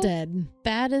 it's How? all dead.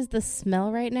 Bad is the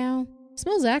smell right now?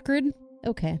 Smells acrid,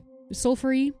 Okay.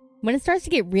 sulfury. When it starts to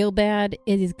get real bad,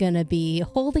 it is going to be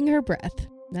holding her breath.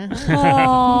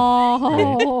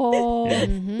 Oh.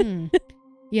 Mm-hmm.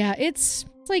 Yeah, it's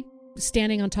like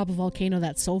standing on top of a volcano,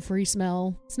 that sulfury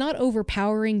smell. It's not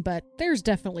overpowering, but there's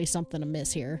definitely something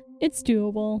amiss here. It's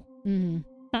doable. Mm-hmm.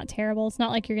 Not terrible. It's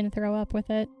not like you're going to throw up with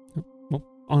it. Well,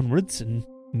 onwards and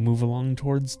move along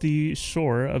towards the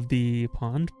shore of the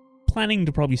pond, planning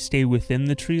to probably stay within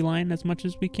the tree line as much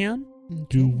as we can.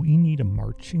 Do we need a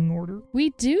marching order?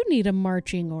 We do need a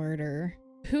marching order.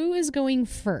 Who is going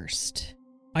first?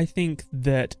 I think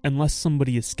that unless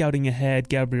somebody is scouting ahead,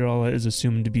 Gabriella is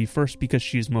assumed to be first because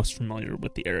she is most familiar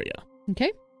with the area.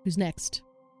 Okay, who's next?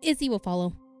 Izzy will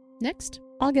follow. Next?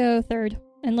 I'll go third,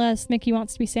 unless Mickey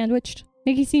wants to be sandwiched.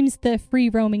 Mickey seems the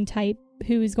free-roaming type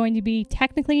who is going to be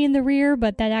technically in the rear,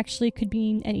 but that actually could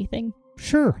mean anything.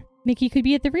 Sure. Mickey could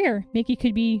be at the rear. Mickey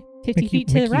could be 50 feet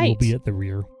to Mickey the right. will be at the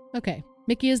rear. Okay,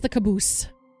 Mickey is the caboose.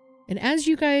 And as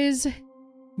you guys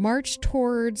march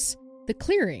towards the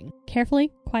clearing...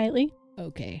 Carefully, quietly.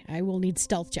 Okay, I will need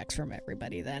stealth checks from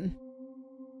everybody then.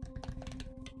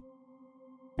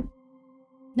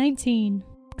 19.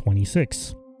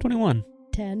 26. 21.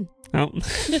 10. Oh.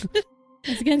 I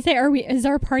was gonna say, is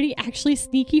our party actually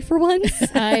sneaky for once?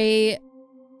 I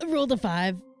rolled a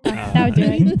 5. That would do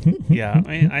it. Yeah,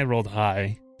 I rolled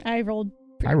high. I rolled.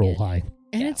 I roll high.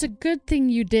 And it's a good thing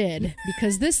you did,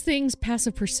 because this thing's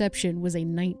passive perception was a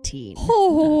 19.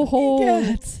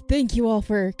 Oh, Thank you all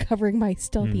for covering my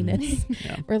stealthiness.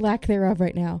 Yeah. Or lack thereof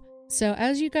right now. So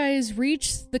as you guys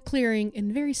reach the clearing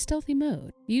in very stealthy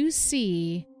mode, you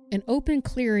see an open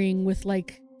clearing with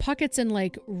like pockets and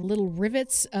like little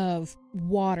rivets of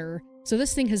water. So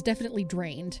this thing has definitely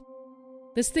drained.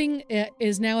 This thing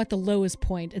is now at the lowest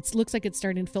point. It looks like it's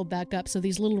starting to fill back up. So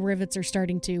these little rivets are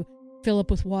starting to fill up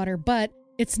with water, but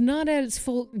it's not at its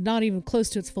full, not even close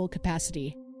to its full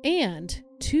capacity. And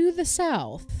to the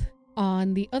south,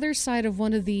 on the other side of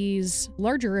one of these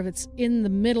larger rivets in the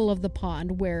middle of the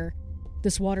pond where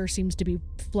this water seems to be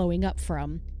flowing up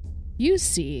from, you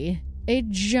see a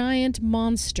giant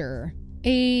monster,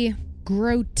 a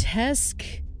grotesque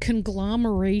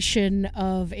conglomeration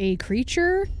of a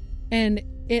creature, and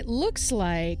it looks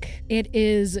like it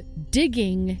is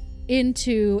digging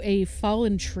into a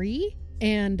fallen tree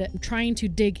and trying to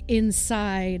dig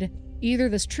inside either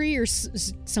this tree or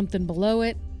something below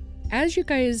it. As you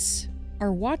guys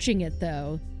are watching it,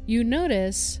 though, you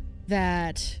notice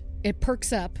that it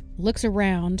perks up, looks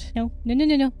around, No.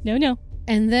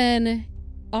 and then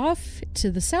off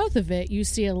to the south of it, you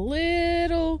see a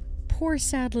little, poor,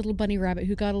 sad little bunny rabbit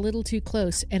who got a little too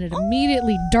close, and it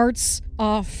immediately darts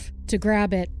off to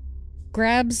grab it,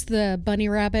 grabs the bunny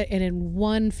rabbit, and in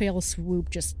one fell swoop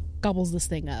just gobbles this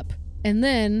thing up. And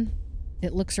then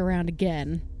it looks around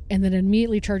again, and then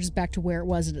immediately charges back to where it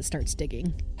was, and it starts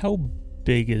digging. How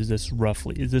big is this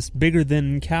roughly? Is this bigger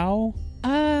than cow?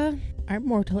 Our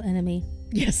mortal enemy.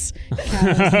 Yes.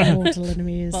 Cows, mortal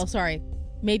enemies. Well, sorry.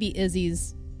 Maybe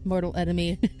Izzy's mortal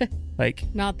enemy. Like,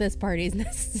 Not this party's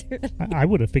necessarily. I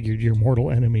would have figured your mortal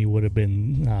enemy would have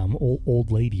been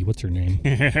old lady. What's her name? Oh,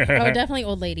 definitely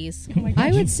old ladies.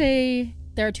 I would say,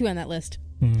 There are 2 on that list.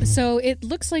 so it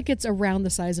looks like it's around the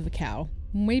size of a cow.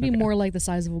 Maybe Okay. more like the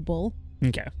size of a bull.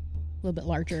 okay. A little bit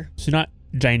larger. So not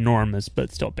ginormous,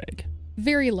 but still big.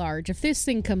 very large. If this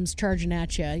thing comes charging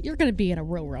at you, you're going to be in a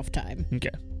real rough time. Okay.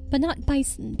 But not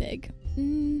bison big.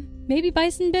 Maybe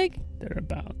bison big?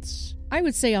 Thereabouts. I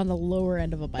would say on the lower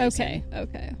end of a bison.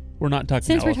 Okay. We're not talking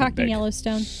Since we're elephant talking big.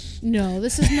 Yellowstone. No,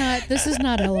 this is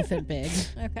not elephant big.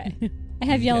 Okay. I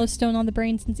have Yellowstone on the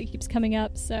brain since it keeps coming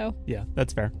up, so. Yeah,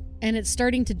 that's fair. And it's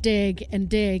starting to dig and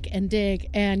dig and dig,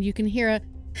 and you can hear a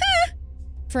ha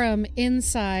from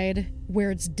inside where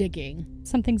it's digging.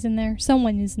 Something's in there.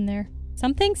 Someone is in there.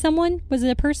 Something? Someone? Was it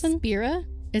a person? Spira?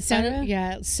 It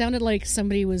sounded like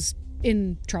somebody was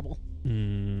in trouble.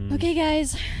 Okay,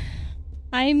 guys.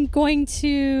 I'm going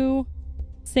to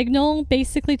signal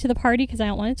basically to the party because I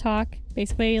don't want to talk.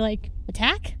 Basically, like,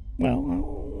 attack?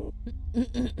 Well,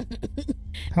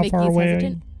 how Mickey's far away?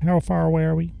 hesitant. How far away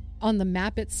are we? On the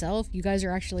map itself, you guys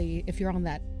are actually, if you're on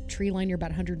that tree line, you're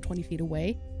about 120 feet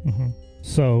away.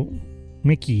 So,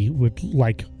 Mickey would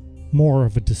like more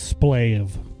of a display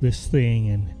of this thing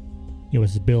and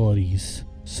his abilities.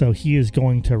 So he is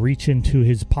going to reach into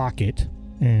his pocket,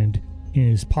 and in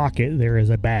his pocket there is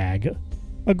a bag,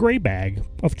 a gray bag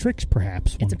of tricks,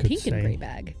 perhaps It's one a could pink say. and gray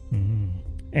bag.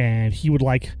 And he would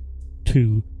like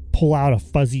to pull out a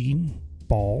fuzzy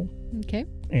ball, Okay.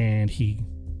 and he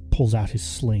pulls out his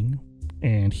sling,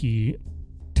 and he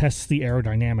tests the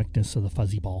aerodynamicness of the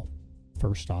fuzzy ball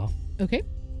first off. Okay.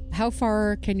 How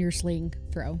far can your sling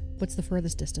throw? What's the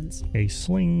furthest distance? A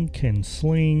sling can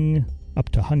sling up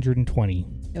to 120.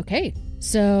 Okay.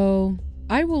 So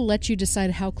I will let you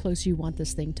decide how close you want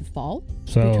this thing to fall.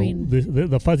 So Between-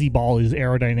 the fuzzy ball is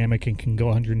aerodynamic and can go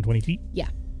 120 feet? Yeah.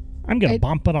 I'm going to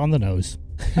bump it on the nose.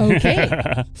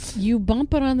 Okay. You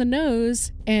bump it on the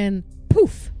nose and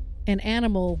poof, an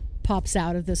animal pops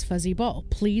out of this fuzzy ball.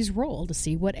 Please roll to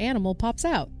see what animal pops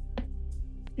out.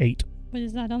 8. What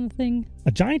is that on the thing?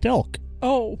 A giant elk.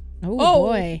 Oh. Oh, Oh.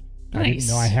 boy. I didn't Nice.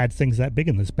 know I had things that big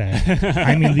in this bag.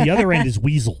 I mean, the other end is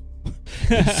weasel.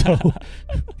 So,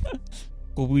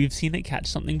 Well, we've seen it catch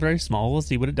something very small. We'll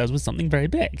see what it does with something very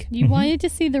big. You wanted to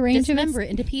see the range of Dismember its...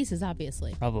 it into pieces,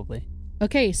 obviously. Probably.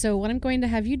 Okay, so what I'm going to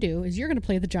have you do is you're going to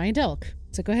play the giant elk.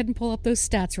 So go ahead and pull up those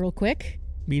stats real quick.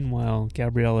 Meanwhile,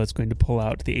 Gabriella is going to pull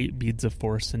out the 8 beads of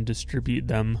force and distribute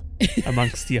them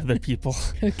amongst the other people.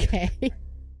 Okay.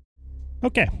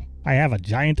 okay. I have a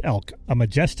giant elk. A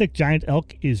majestic giant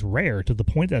elk is rare to the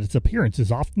point that its appearance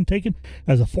is often taken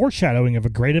as a foreshadowing of a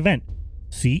great event.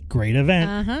 See, great event.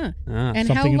 Uh-huh. Ah. And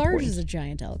how Something large important. is a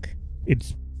giant elk?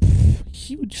 It's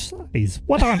huge size.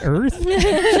 What on earth?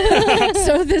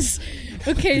 So this...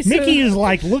 Okay, so... Mickey is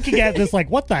like looking at this like,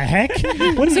 what the heck?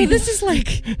 What is So he? this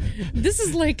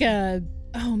is like a...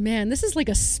 Oh, man. This is like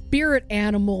a spirit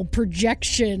animal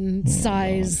projection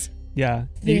size... Yeah.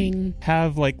 Thing. You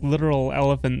have like literal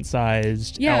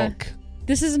elephant-sized Yeah. elk.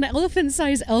 This is an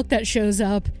elephant-sized elk that shows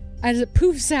up. As it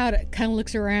poofs out, it kind of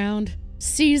looks around,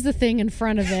 sees the thing in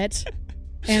front of it.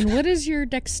 And what is your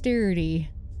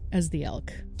dexterity as the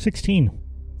elk? 16.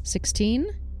 16?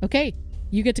 Okay,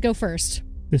 you get to go first.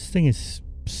 This thing is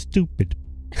stupid.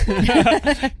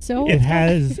 So, It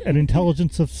has an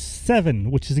intelligence of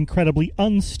 7, which is incredibly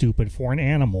unstupid for an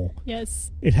animal.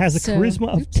 yes. It has a So- charisma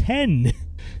of 10,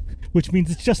 which means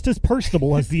it's just as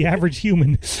personable as the average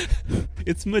human.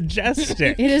 It's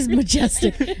majestic. It is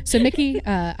majestic. So Mickey,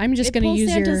 I'm just going to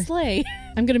use your... sleigh.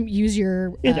 I'm going to use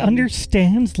your... It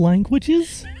understands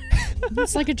languages?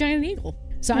 It's like a giant eagle.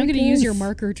 So I I'm going to use your guess.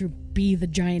 marker to be the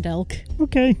giant elk.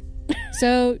 Okay.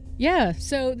 So, yeah.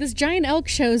 So this giant elk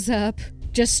shows up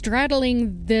just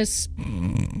straddling this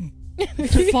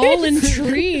fallen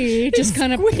tree. Just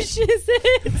kind of... Squishes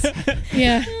it.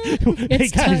 Yeah. Hey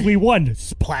guys, ti- we won.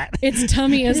 Splat. Its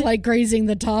tummy is like grazing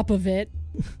the top of it.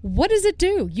 What does it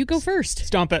do? You go first.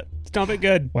 Stomp it. Stomp it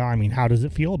good. Well, I mean, how does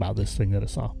it feel about this thing that it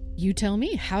saw? You tell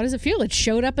me. How does it feel? It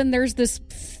showed up and there's this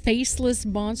faceless,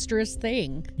 monstrous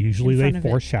thing. Usually in they front of it.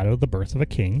 foreshadow the birth of a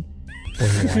king. Or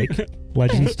like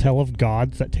legends tell of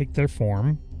gods that take their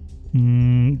form.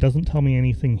 Doesn't tell me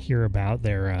anything here about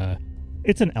their...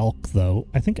 It's an elk, though.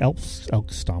 I think elks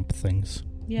stomp things.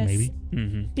 Yes. Maybe.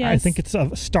 Mm-hmm. Yes. I think it's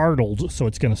startled, so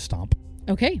it's going to stomp.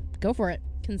 Okay, go for it.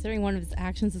 Considering one of its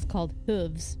actions is called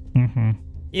hooves. Mm-hmm.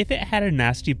 If it had a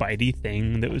nasty bitey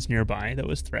thing that was nearby that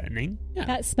was threatening, yeah.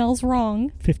 That smells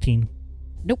wrong. 15.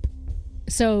 Nope.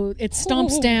 So it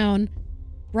stomps down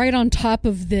right on top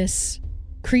of this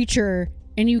creature,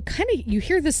 and you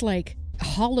hear this like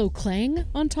hollow clang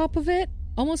on top of it,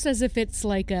 almost as if it's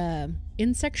like a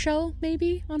insect shell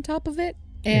maybe on top of it.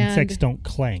 And Insects don't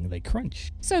clang, they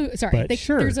crunch. So sorry, But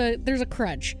sure. there's a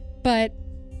crunch, but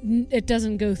it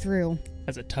doesn't go through.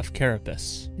 Has a tough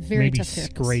carapace. Very Maybe tough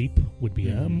carapace. scrape would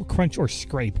be crunch or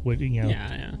scrape would, Yeah,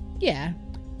 yeah. Yeah,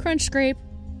 crunch, scrape,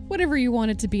 Whatever you want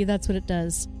it to be, that's what it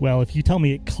does. Well, if you tell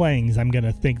me it clangs, I'm going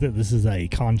to think that this is a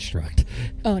construct.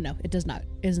 Oh, no, it does not.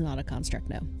 It is not a construct,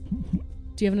 no.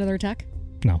 Do you have another attack?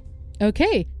 No.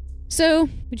 Okay, so...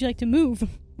 Would you like to move?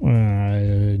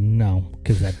 No,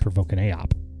 because that'd provoke an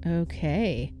AOP.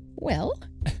 Okay, well...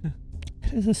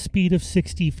 It has a speed of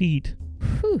 60 feet.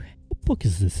 Whew. What book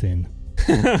is this in?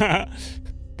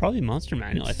 Probably Monster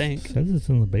Manual, I think. It says it's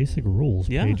in the basic rules,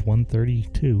 Yeah. page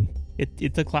 132.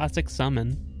 It's a classic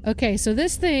summon. Okay, so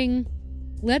this thing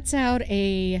lets out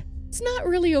a... It's not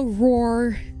really a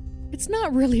roar. It's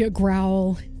not really a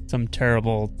growl. Some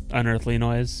terrible, unearthly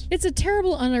noise. It's a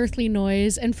terrible, unearthly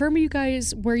noise, and from you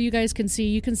guys, where you guys can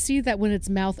see that when its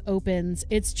mouth opens,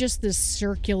 it's just this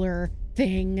circular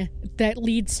thing that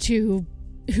leads to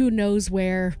who knows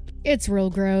where. It's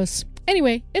real gross.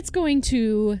 Anyway, it's going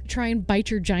to try and bite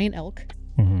your giant elk.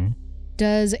 Mm-hmm.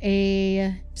 Does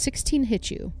a 16 hit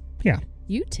you? Yeah.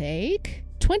 You take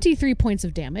 23 points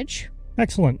of damage.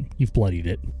 Excellent. You've bloodied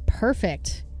it.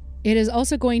 Perfect. It is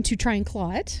also going to try and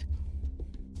claw it.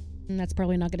 And that's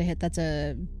probably not going to hit. That's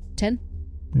a 10.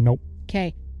 Nope.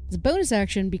 Okay. As a bonus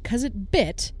action, because it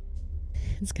bit,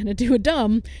 it's going to do a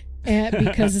dumb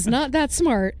because it's not that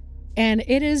smart. And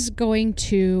it is going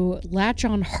to latch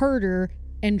on harder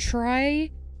and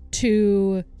try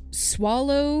to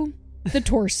swallow the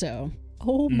torso.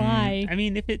 Oh my. I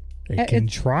mean, if it... It can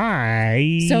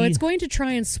try. So it's going to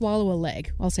try and swallow a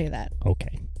leg. I'll say that.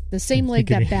 Okay. The same leg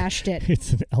that bashed it.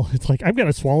 It's like, I'm going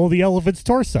to swallow the elephant's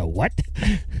torso. What?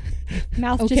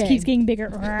 Mouth just Okay. keeps getting bigger.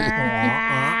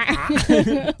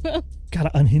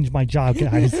 Gotta unhinge my jaw,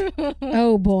 guys.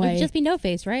 Oh, boy. It'd just be no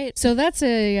face, right? So that's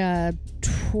a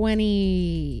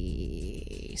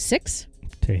 26?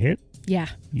 To hit, Yeah.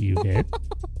 you hit.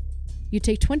 You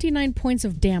take 29 points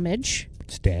of damage.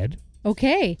 It's dead.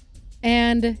 Okay.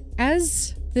 And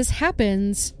as this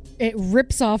happens, it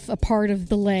rips off a part of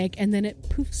the leg and then it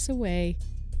poofs away.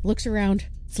 Looks around.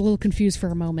 It's a little confused for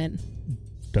a moment.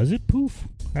 Does it poof?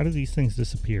 How do these things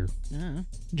disappear?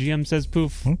 GM says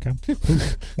poof. Okay.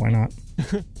 Poof. Why not?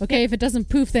 Okay, if it doesn't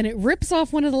poof, then it rips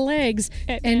off one of the legs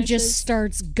It and vanishes. just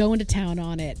starts going to town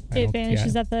on it. It don't-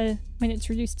 vanishes yeah. at the when it's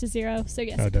reduced to 0. So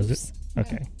yes. Oh, does it? poofs.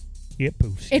 Okay. It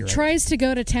poofs. It You're tries to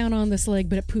go to town on this leg,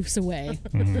 but it poofs away.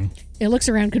 right. Mhm. It looks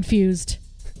around confused.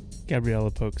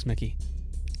 Gabriella pokes Mickey.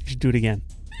 You should do it again.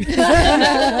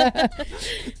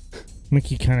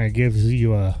 Mickey kind of gives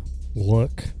you a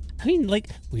look. I mean, like,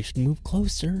 we should move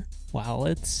closer while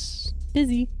it's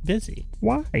Busy. busy.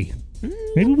 Why?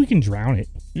 Maybe we can drown it.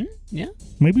 Yeah.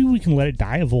 Maybe we can let it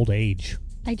die of old age.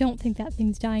 I don't think that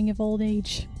thing's dying of old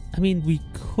age. I mean, we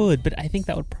could, but I think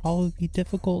that would probably be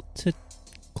difficult to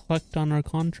collect on our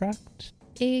contract.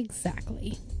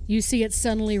 Exactly. You see it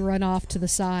suddenly run off to the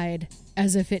side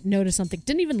as if it noticed something.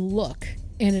 Didn't even look.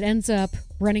 And it ends up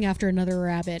running after another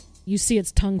rabbit. You see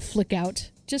its tongue flick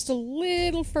out just a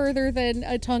little further than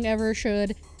a tongue ever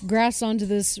should. Grasps onto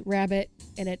this rabbit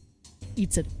and it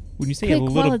eats it. When you say Quick, a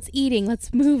while little, it's eating,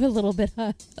 let's move a little bit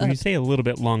up. when you say a little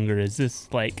bit longer, is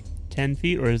this like 10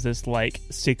 feet or is this like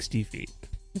 60 feet?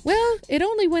 Well, it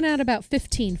only went out about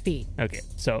 15 feet. Okay,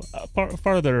 so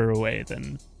farther away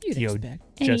than You'd expect.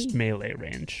 just Any- melee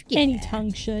range. Any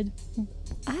tongue should.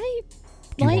 I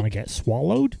Do you want to like get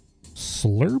swallowed?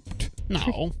 Slurped?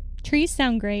 No. trees.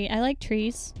 Sound great. I like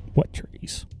trees. What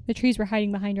trees? The trees we're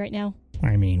hiding behind right now.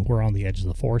 I mean, we're on the edge of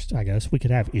the forest, I guess. We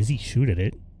could have Izzy shoot at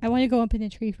it. I want to go up in a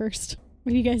tree first.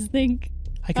 What do you guys think?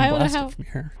 I can I don't know blast how- it from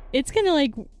here. It's gonna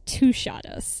like 2-shot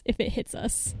us if it hits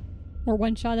us, or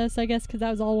 1-shot us, I guess, because that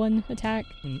was all one attack.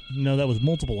 No, that was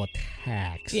multiple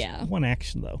attacks. Yeah. One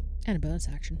action, though. And a bonus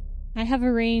action. I have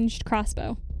a ranged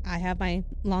crossbow. I have my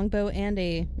longbow and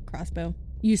a crossbow.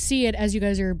 You see it as you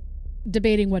guys are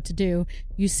debating what to do.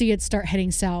 You see it start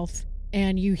heading south.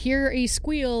 And you hear a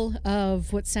squeal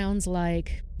of what sounds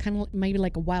like kind of maybe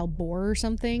like a wild boar or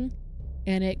something.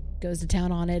 And it goes to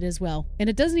town on it as well. And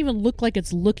it doesn't even look like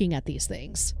it's looking at these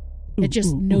things. Ooh, It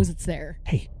just ooh, knows ooh. it's there.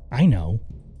 Hey, I know.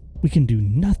 We can do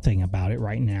nothing about it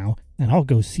right now, and I'll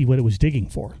go see what it was digging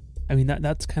for. I mean,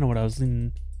 that's kind of what I was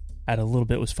leaning at a little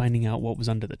bit, was finding out what was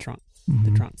under the trunk. The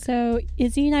Mhm. trunk. So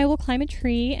Izzy and I will climb a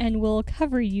tree and we'll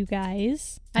cover you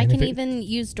guys. I And can if it- even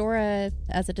use Dora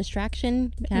as a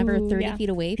distraction. Can have her Ooh, 30 yeah. feet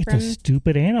away It's from... a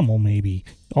stupid animal, maybe.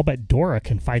 I'll bet Dora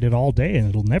can fight it all day, and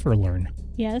it'll never learn.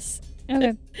 Yes.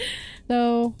 Okay.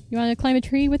 So you want to climb a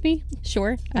tree with me?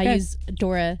 Sure. I Okay. use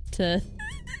Dora to...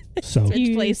 So Switch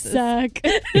You places. suck.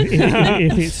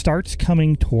 if it starts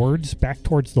coming back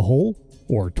towards the hole,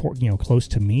 or close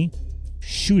to me,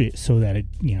 shoot it so that it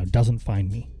doesn't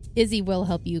find me. Izzy will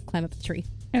help you climb up the tree.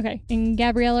 Okay. And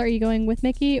Gabriella, are you going with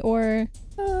Mickey or?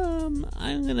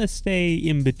 I'm gonna stay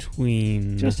in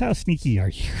between. Just how sneaky are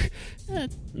you?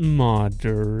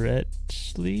 Moderately.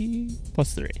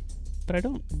 +3. But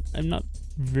I'm not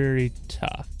very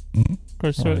tough. Of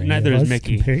course, so neither is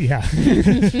Mickey. Yeah.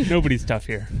 Nobody's tough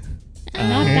here.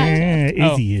 Not that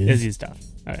tough. Izzy is. Izzy's tough.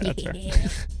 All right, that's fair.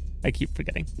 I keep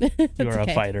forgetting. You are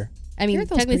okay. a fighter. I mean, Irithel's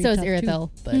technically so is pretty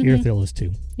tough, Irithel, but Irithel is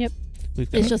 2.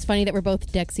 it's just funny that we're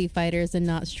both Dexy fighters and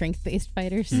not strength-based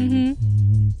fighters.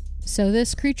 Mm-hmm. So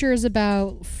this creature is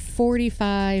about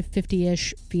 45,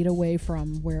 50-ish feet away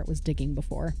from where it was digging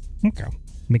before. Okay.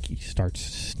 Mickey starts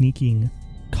sneaking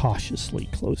cautiously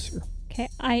closer. Okay,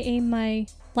 I aim my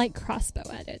light crossbow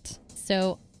at it.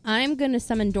 So I'm going to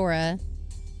summon Dora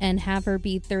and have her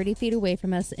be 30 feet away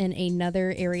from us in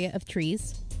another area of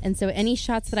trees. And so any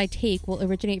shots that I take will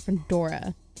originate from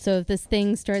Dora. So if this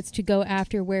thing starts to go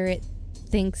after where it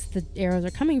thinks the arrows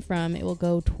are coming from, it will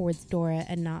go towards Dora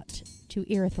and not to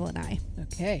Irithel and I.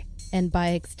 Okay. And by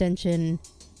extension,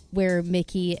 where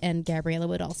Mickey and Gabriella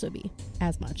would also be,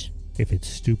 as much. If it's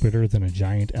stupider than a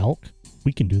giant elk,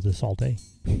 we can do this all day.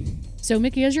 So,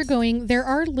 Mickey, as you're going, there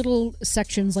are little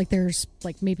sections, like there's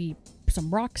like maybe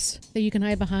some rocks that you can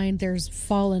hide behind. There's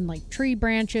fallen like tree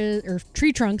branches or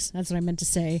tree trunks. That's what I meant to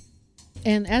say.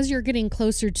 And as you're getting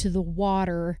closer to the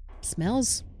water, it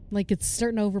smells like it's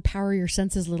starting to overpower your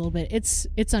senses a little bit.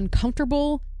 It's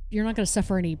uncomfortable. You're not going to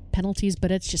suffer any penalties,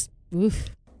 but it's just oof.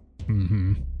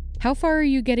 Mm-hmm. How far are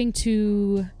you going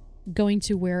to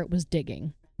where it was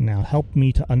digging? Now, help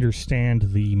me to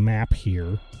understand the map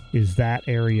here. Is that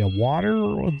area water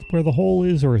where the hole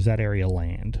is, or is that area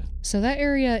land? So that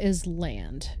area is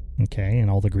land. Okay, and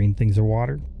all the green things are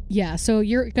water? Yeah, so what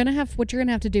you're gonna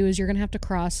have to do is you're gonna have to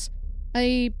cross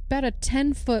about a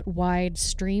 10-foot wide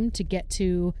stream to get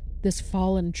to this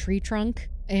fallen tree trunk.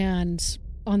 And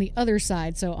on the other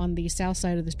side, so on the south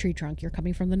side of this tree trunk, you're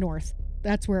coming from the north.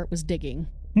 That's where it was digging.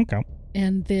 Okay.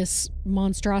 And this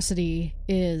monstrosity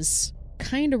is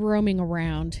kind of roaming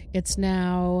around. It's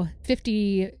now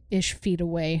 50-ish feet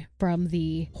away from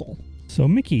the hole. So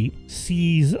Mickey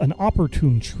sees an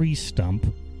opportune tree stump,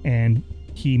 and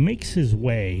he makes his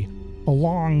way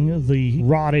along the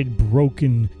rotted,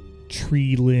 broken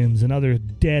tree limbs and other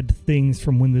dead things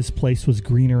from when this place was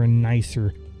greener and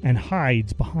nicer, and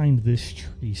hides behind this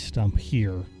tree stump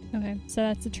here. Okay, so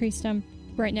that's a tree stump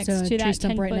right next So to a that tree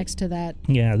stump 10 right foot. next to that.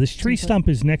 Yeah, this tree 10 foot. stump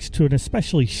is next to an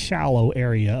especially shallow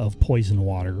area of poison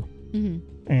water. Mm-hmm.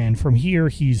 And from here,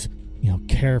 he's,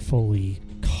 carefully,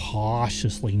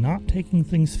 cautiously, not taking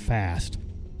things fast,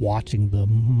 watching the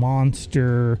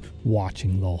monster,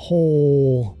 watching the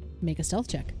hole. Make a stealth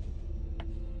check.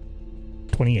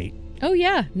 28. Oh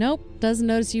yeah, nope, doesn't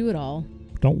notice you at all.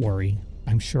 Don't worry.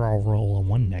 I'm sure I'll roll a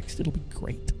 1 next. It'll be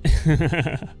great.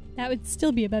 That would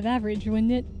still be above average,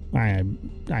 wouldn't it? I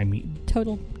mean,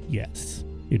 Total. yes.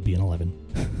 It'd be an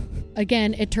 11.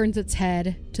 Again, it turns its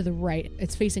head to the right.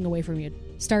 It's facing away from you.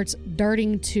 Starts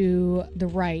darting to the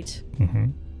right,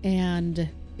 Mm-hmm. and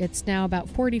it's now about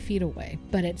 40 feet away.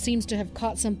 But it seems to have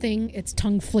caught something. Its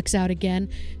tongue flicks out again.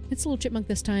 It's a little chipmunk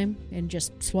this time, and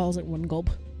just swallows it one gulp.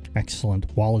 Excellent.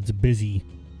 While it's busy,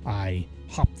 I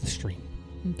hop the stream.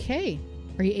 Okay.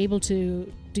 Are you able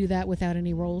to do that without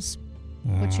any rolls?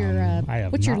 What's your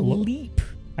leap?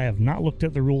 I have not looked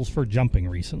at the rules for jumping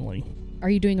recently. Are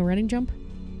you doing a running jump?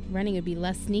 Running would be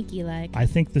less sneaky like. I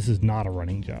think this is not a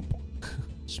running jump.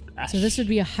 So this would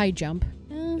be a high jump.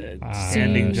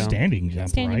 Standing jump. Standing jump,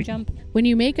 Standing right? jump. When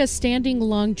you make a standing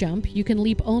long jump, you can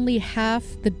leap only half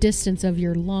the distance of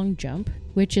your long jump,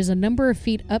 which is a number of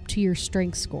feet up to your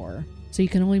strength score. So you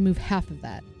can only move half of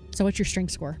that. So what's your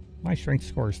strength score? My strength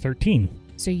score is 13.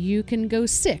 So you can go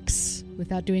 6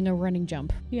 without doing a running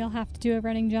jump. You'll have to do a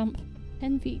running jump.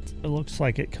 10 feet. It looks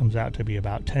like it comes out to be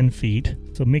about 10 feet.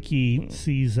 So Mickey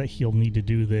sees that he'll need to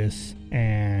do this.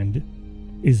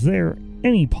 And is there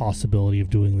any possibility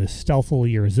of doing this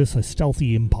stealthily, or is this a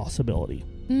stealthy impossibility?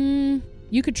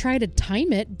 You could try to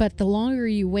time it, but the longer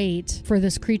you wait for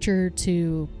this creature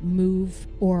to move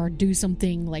or do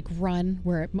something like run,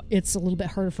 where it's a little bit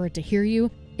harder for it to hear you,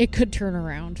 it could turn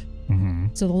around. Mm-hmm.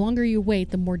 So the longer you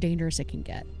wait, the more dangerous it can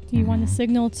get. Do you want to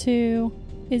signal to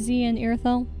Izzy and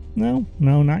Irithel? No,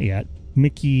 not yet.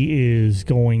 Mickey is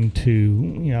going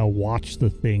to, watch the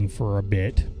thing for a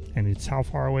bit. And it's how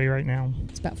far away right now?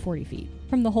 It's about 40 feet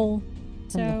From the hole.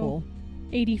 from the hole.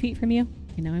 80 feet from you.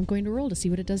 And now I'm going to roll to see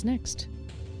what it does next.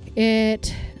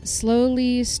 It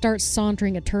slowly starts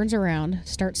sauntering. It turns around,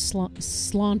 starts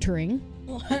slauntering.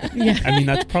 Yeah. I mean,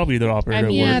 that's probably the operative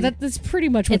word. Yeah, that's pretty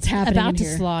much what's It's happening about in to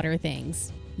here. slaughter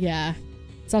things. Yeah.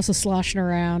 It's also sloshing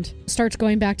around. Starts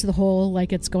going back to the hole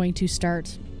like it's going to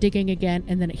start digging again,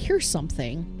 and then it hears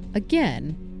something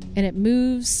again. and it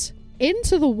moves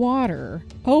into the water,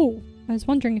 Oh, I was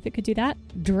wondering if it could do that.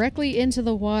 directly into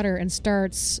the water, and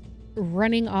starts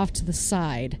running off to the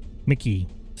side. Mickey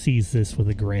sees this with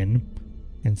a grin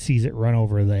and sees it run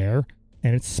over there,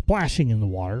 and it's splashing in the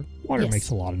water. Water Yes. makes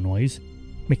a lot of noise.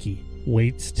 Mickey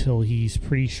waits till he's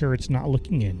pretty sure it's not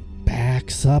looking in,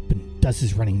 backs up, and does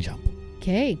his running jump.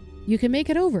 Okay, you can make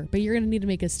it over, but you're going to need to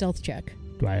make a stealth check.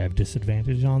 Do I have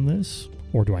disadvantage on this?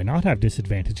 Or do I not have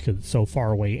disadvantage because it's so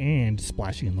far away and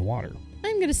splashing in the water?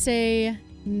 I'm going to say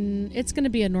it's going to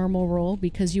be a normal roll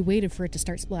because you waited for it to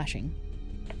start splashing.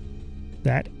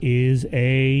 That is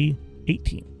a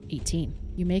 18. 18.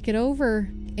 You make it over,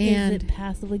 and is it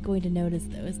passively going to notice,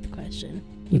 though, is the question.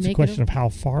 You It's a make it question over. of how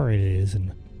far it is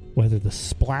and whether the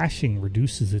splashing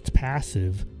reduces its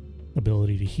passive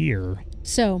ability to hear.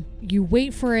 So you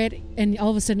wait for it, and all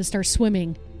of a sudden it starts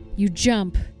swimming. You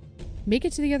jump, make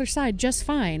it to the other side just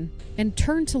fine, and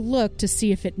turn to look to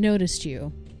see if it noticed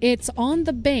you. It's on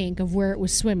the bank of where it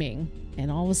was swimming, and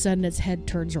all of a sudden its head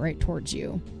turns right towards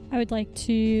you. I would like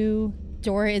to...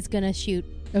 Dora is going to shoot.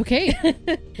 Okay,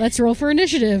 let's roll for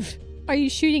initiative. Are you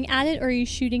shooting at it or are you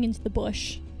shooting into the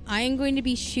bush? I am going to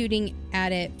be shooting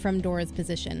at it from Dora's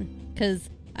position because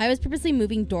I was purposely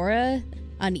moving Dora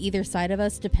on either side of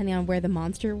us depending on where the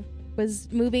monster was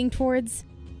moving towards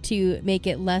to make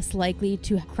it less likely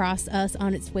to cross us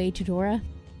on its way to Dora.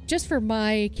 Just for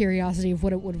my curiosity of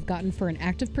what it would have gotten for an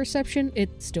active perception, it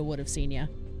still would have seen you.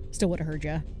 Still would have heard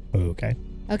you. Okay.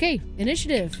 Okay,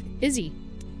 initiative. Izzy.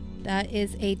 That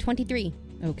is a 23.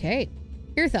 Okay.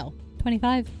 Irthel.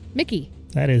 25. Mickey.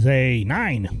 That is a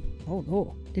 9. Oh,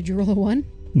 no. Did you roll a 1?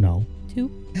 No. 2.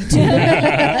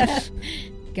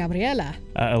 Gabriela.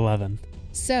 11.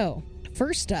 So,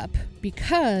 first up,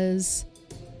 because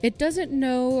it doesn't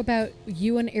know about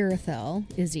you and Irithel,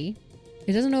 Izzy.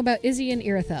 It doesn't know about Izzy and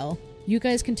Irithel. You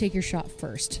guys can take your shot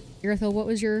first. Irithel, what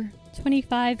was your...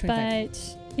 25, 25.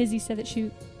 but Izzy said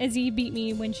that Izzy beat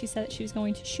me when she said that she was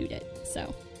going to shoot it,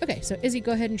 so... Okay, so Izzy,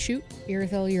 go ahead and shoot.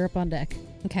 Irithel, you're up on deck.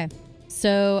 Okay.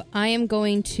 So I am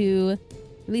going to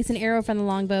release an arrow from the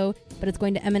longbow, but it's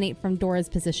going to emanate from Dora's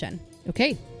position.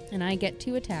 Okay. And I get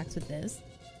 2 attacks with this.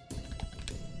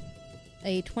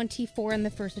 A 24 in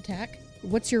the first attack.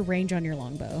 What's your range on your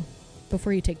longbow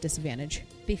before you take disadvantage?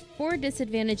 Before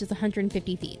disadvantage is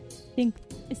 150 feet. I think,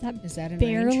 is that in range?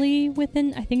 barely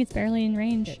within? I think it's barely in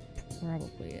range. It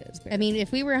probably is. I mean,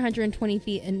 if we were 120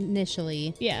 feet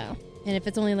initially, Yeah. and if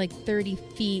it's only like 30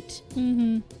 feet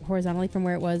Mm-hmm. horizontally from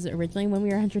where it was originally when we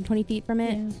were 120 feet from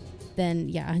it, Yeah. then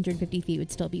yeah, 150 feet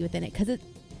would still be within it because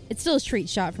it's still a straight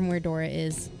shot from where Dora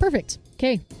is. Perfect.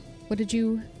 Okay. What did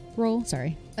you roll?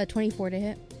 Sorry. A 24 to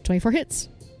hit. 24 hits.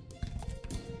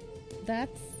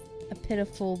 That's a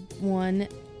pitiful 1.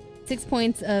 6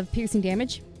 points of piercing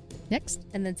damage. Next.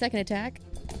 And then second attack.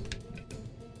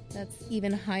 That's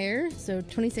even higher, so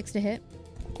 26 to hit.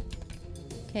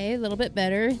 Okay, a little bit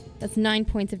better. That's 9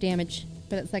 points of damage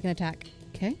for that second attack.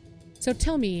 Okay. So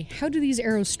tell me, how do these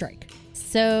arrows strike?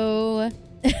 So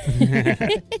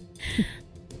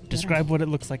Describe what it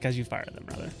looks like as you fire them,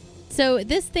 rather. So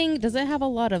this thing, does it have a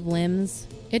lot of limbs?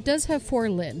 It does have 4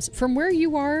 limbs. From where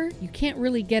you are, you can't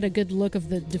really get a good look of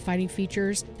the defining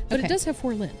features, but Okay. it does have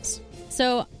 4 limbs.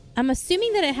 So I'm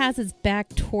assuming that it has its back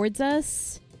towards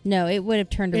us. No, it would have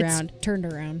turned around. It's turned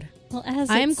around. Well, it has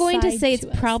I'm its going to side say it's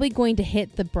us. probably going to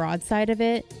hit the broadside of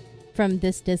it from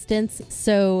this distance.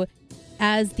 So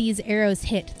as these arrows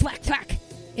hit, thwack, thwack,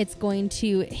 it's going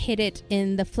to hit it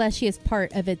in the fleshiest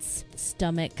part of its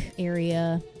stomach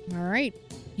area. All right.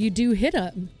 You do hit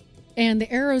him, and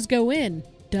the arrows go in.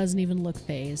 Doesn't even look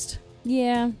phased.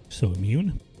 Yeah. So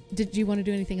immune? Did you want to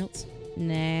do anything else?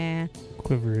 Nah.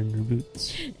 Quiver in your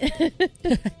boots.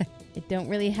 I don't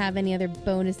really have any other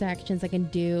bonus actions I can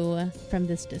do from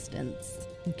this distance.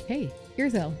 Okay.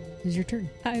 Irthel, is your turn.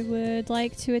 I would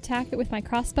like to attack it with my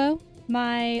crossbow.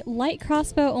 My light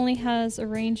crossbow only has a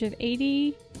range of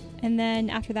 80, and then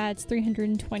after that it's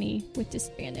 320 with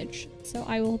disadvantage. So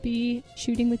I will be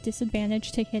shooting with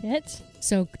disadvantage to hit it.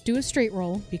 So do a straight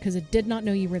roll because it did not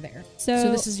know you were there.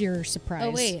 So this is your surprise.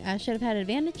 Oh, wait. I should have had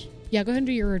advantage? Yeah, go ahead and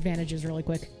do your advantages really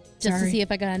quick. Just Sorry. to see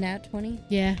if I got a nat 20?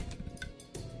 Yeah.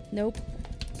 Nope.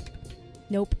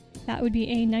 Nope. That would be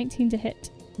a 19 to hit.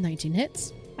 19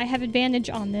 hits. I have advantage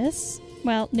on this.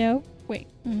 Well, no. Wait.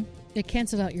 It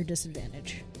cancels out your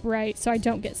disadvantage. Right, so I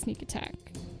don't get sneak attack.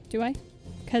 Do I?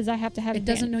 Because I have to have It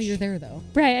advantage. doesn't know you're there, though.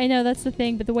 Right, I know, that's the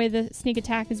thing, but the way the sneak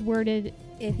attack is worded,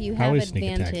 If you How have is sneak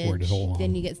attack advantage, worded? Hold on.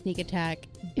 then you get sneak attack.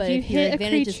 But you if your hit a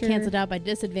advantage is creature- canceled out by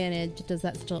disadvantage, does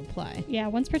that still apply? yeah,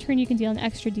 once per turn you can deal an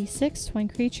extra d6 to one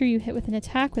creature you hit with an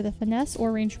attack with a finesse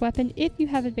or ranged weapon if you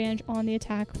have advantage on the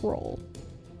attack roll.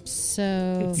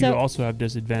 So, If you also have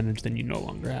disadvantage, then you no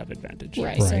longer have advantage.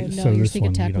 right. Right, So so no, your this sneak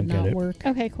one, attack you would don't not get it. work.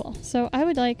 Okay, cool. So I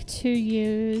would like to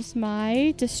use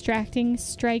my distracting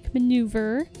strike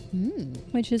maneuver,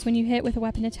 which is when you hit with a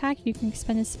weapon attack, you can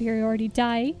expend a superiority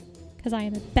die, because I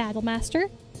am a battle master,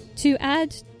 to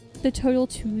add the total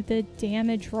to the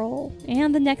damage roll.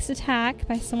 And the next attack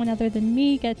by someone other than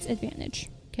me gets advantage.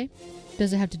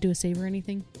 Does it have to do a save or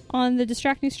anything? On the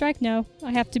distracting strike, no.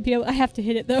 I have to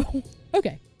hit it though.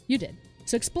 Okay, you did.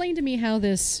 So explain to me how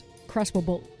this crossbow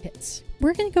bolt hits.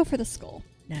 We're going to go for the skull.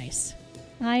 Nice.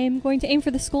 I am going to aim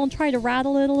for the skull and try to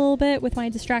rattle it a little bit with my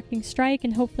distracting strike,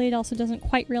 and hopefully it also doesn't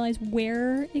quite realize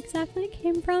where exactly it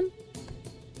came from.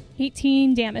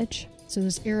 18 damage. So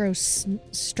this arrow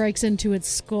strikes into its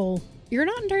skull. You're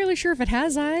not entirely sure if it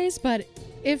has eyes, but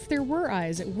if there were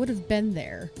eyes, it would have been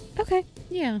there. Okay.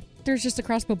 Yeah, there's just a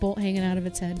crossbow bolt hanging out of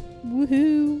its head.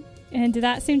 Woohoo. And did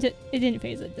that seem to... It didn't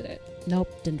phase it, did it?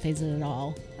 Nope, didn't phase it at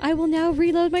all. I will now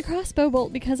reload my crossbow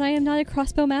bolt because I am not a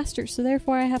crossbow master, so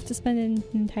therefore I have to spend an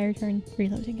entire turn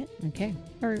reloading it. Okay.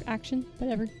 Or action,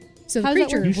 whatever. So the How does that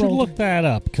creature work? You should rolled. look that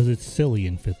up because it's silly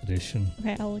in 5th edition.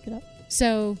 Okay, I'll look it up.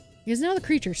 So it is now the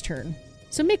creature's turn.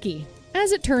 So Mickey,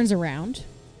 as it turns around,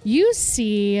 you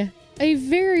see a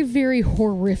very, very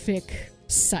horrific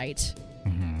sight.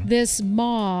 Mm-hmm. This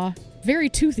maw, very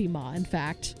toothy maw, in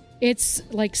fact. It's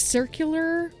like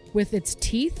circular with its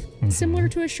teeth, similar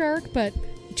to a shark, but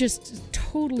just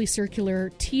totally circular,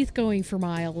 teeth going for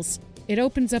miles. It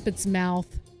opens up its mouth,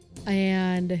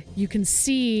 and you can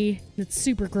see it's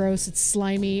super gross. It's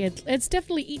slimy. It's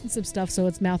definitely eaten some stuff, so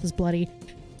its mouth is bloody.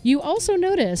 You also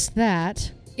notice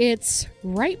that its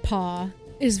right paw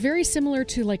is very similar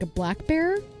to like a black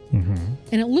bear, and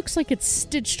it looks like it's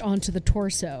stitched onto the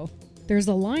torso. There's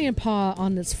a lion paw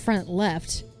on its front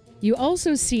left. You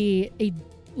also see a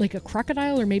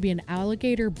crocodile or maybe an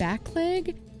alligator back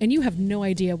leg, and you have no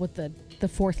idea what the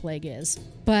fourth leg is.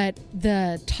 But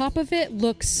the top of it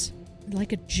looks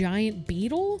like a giant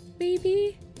beetle,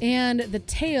 maybe? And the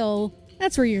tail,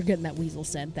 that's where you're getting that weasel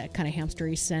scent, that kind of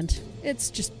hamstery scent.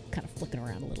 It's just kind of flicking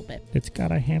around a little bit. It's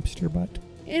got a hamster butt.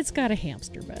 It's got a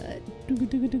hamster butt.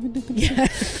 Yeah.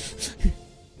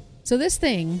 So this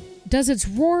thing does its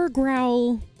roar,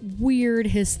 growl, weird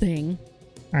hiss thing.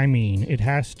 I mean, it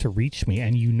has to reach me,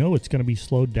 and you know it's going to be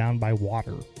slowed down by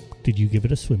water. Did you give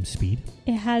it a swim speed?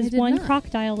 It has did one not.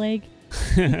 crocodile leg.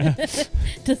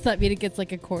 Does that mean it gets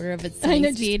like a quarter of its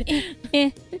swimming speed?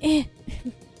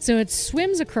 So it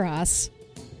swims across,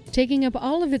 taking up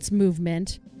all of its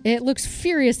movement. It looks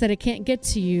furious that it can't get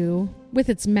to you with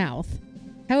its mouth.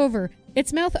 However,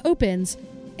 its mouth opens,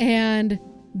 and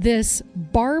this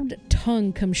barbed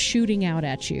tongue comes shooting out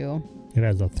at you. It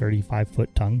has a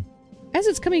 35-foot tongue. As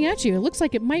it's coming at you, it looks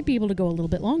like it might be able to go a little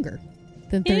bit longer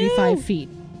than 35 Ew. feet.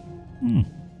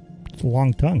 It's a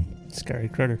long tongue. Scary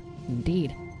critter.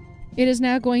 Indeed. It is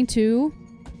now going to,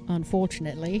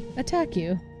 unfortunately, attack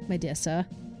you, my dear sir.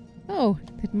 Oh,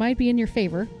 it might be in your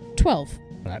favor. 12.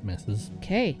 That misses.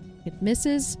 Okay. It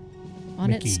misses on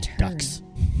Mickey its turn. ducks.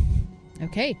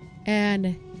 Okay.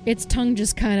 And its tongue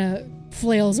just kind of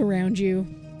flails around you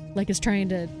like it's trying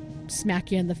to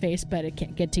smack you in the face, but it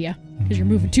can't get to you because you're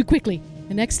moving too quickly.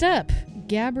 And next up,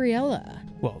 Gabriella.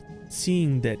 Well,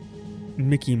 seeing that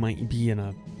Mickey might be in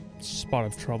a spot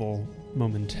of trouble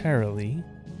momentarily,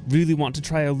 really want to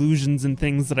try illusions and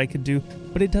things that I could do,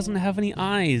 but it doesn't have any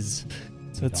eyes.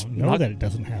 So it's Don't know that it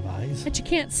doesn't have eyes. That you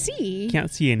can't see, can't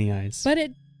see any eyes. but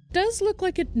it does look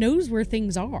like it knows where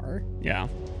things are. Yeah.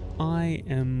 I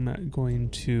am going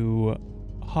to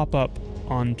hop up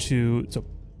onto... So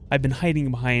I've been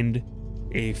hiding behind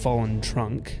a fallen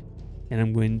trunk, and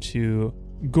I'm going to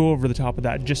go over the top of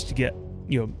that just to get,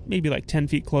 maybe like 10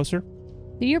 feet closer.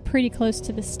 You're pretty close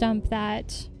to the stump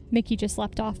that Mickey just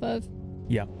leapt off of.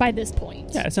 Yeah. By this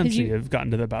point. Yeah, 'Cause essentially I've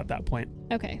gotten to about that point.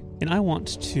 Okay. And I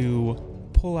want to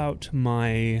pull out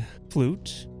my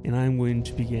flute, and I'm going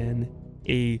to begin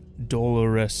a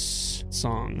dolorous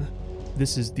song.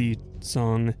 This is the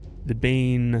song, The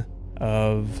Bane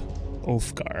of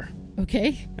Ulfgar.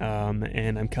 Okay.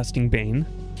 And I'm casting Bane.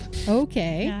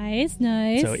 Okay.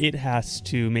 Nice. So it has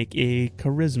to make a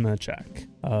charisma check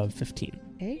of 15.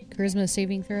 Okay. Charisma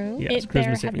saving throw. Yeah, it's it better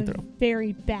charisma have saving a throw.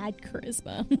 very bad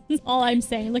charisma. That's all I'm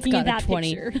saying. Looking at got a that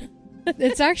 20. picture.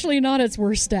 It's actually not its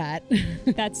worst stat.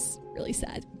 That's really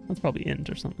sad. That's probably int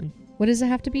or something. What does it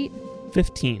have to beat?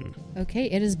 15. Okay,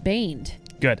 it is baned.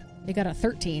 Good. It got a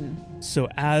 13. So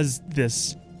as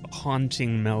this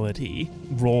haunting melody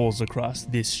rolls across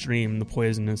this stream, the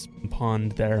poisonous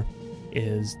pond there,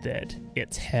 is that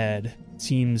its head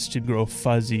seems to grow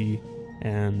fuzzy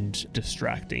and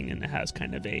distracting, and it has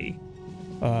kind of a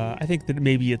I think that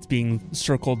maybe it's being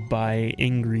circled by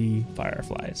angry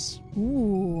fireflies.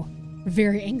 Ooh,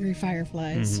 very angry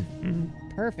fireflies.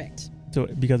 Perfect. So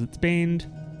because it's baned,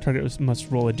 target must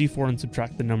roll a d4 and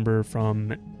subtract the number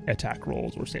from attack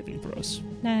rolls or saving throws.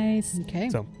 Nice. Okay.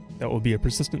 So that will be a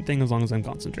persistent thing as long as I'm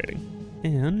concentrating.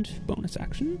 And bonus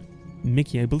action.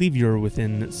 Mickey, I believe you're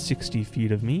within 60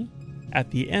 feet of me.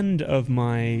 At the end of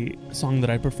my song that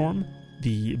I perform,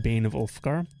 the Bane of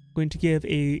Ulfgar, I'm going to give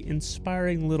a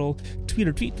inspiring little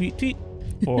tweet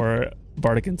for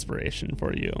Bardic Inspiration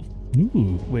for you.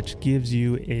 Ooh. Which gives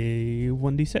you a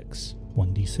 1d6.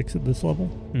 1d6 at this level?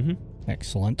 Mm-hmm.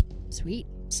 Excellent. Sweet.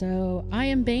 So I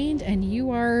am baned and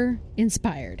you are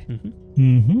inspired.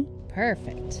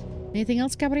 Perfect. Anything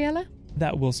else, Gabriella?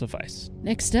 That will suffice.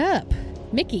 Next up,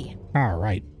 Mickey. All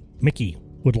right. Mickey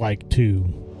would like to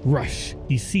rush.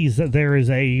 He sees that there is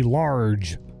a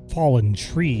large fallen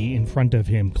tree in front of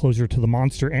him, closer to the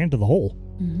monster and to the hole.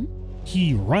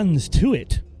 He runs to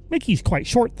it. Mickey's quite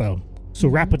short, though, so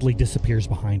rapidly disappears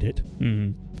behind it,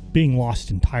 being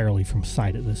lost entirely from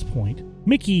sight at this point.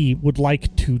 Mickey would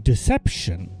like to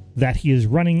deception that he is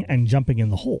running and jumping in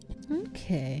the hole.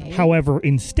 Okay. However,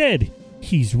 instead,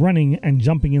 he's running and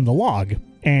jumping in the log,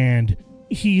 and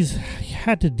he's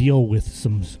had to deal with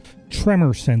some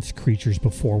tremor sense creatures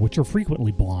before, which are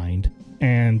frequently blind.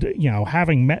 And,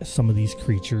 having met some of these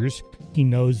creatures, he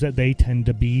knows that they tend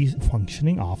to be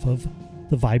functioning off of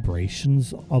the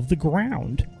vibrations of the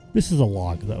ground. This is a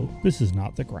log, though. This is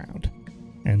not the ground.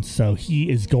 And so he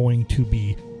is going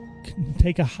to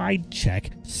take a hide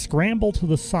check, scramble to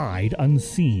the side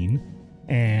unseen,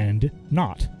 and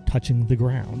not touching the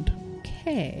ground.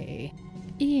 Okay.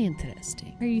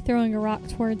 Interesting. Are you throwing a rock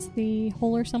towards the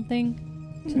hole or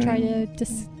something to try to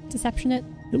deception it?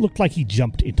 It looked like he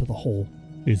jumped into the hole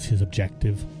is his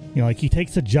objective. He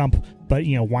takes a jump, but,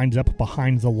 winds up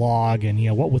behind the log, and,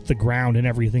 what with the ground and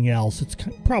everything else, it's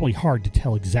probably hard to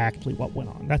tell exactly what went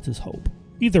on. That's his hope.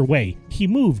 Either way, he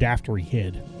moved after he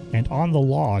hid, and on the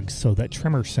log so that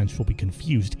tremor sense will be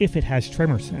confused if it has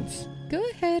tremor sense. Go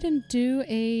ahead and do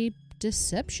a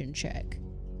deception check.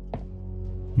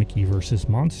 Mickey versus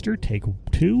monster, take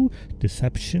 2.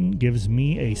 Deception gives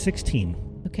me a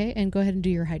 16. Okay, and go ahead and do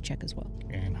your hide check as well.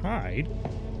 And hide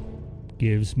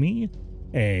gives me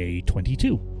a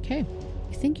 22. Okay,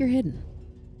 you think you're hidden.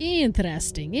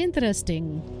 Interesting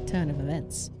turn of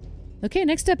events. Okay,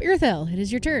 next up, Irthel. It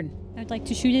is your turn. I'd like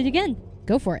to shoot it again.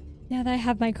 Go for it. Now that I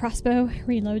have my crossbow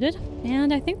reloaded,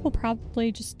 and I think we'll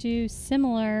probably just do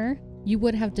similar. You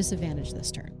would have disadvantage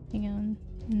this turn. Hang on.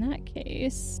 In that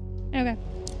case... Okay.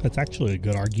 That's actually a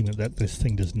good argument that this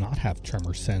thing does not have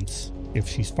tremor sense. If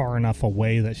she's far enough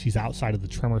away that she's outside of the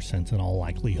tremor sense in all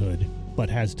likelihood, but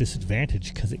has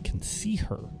disadvantage because it can see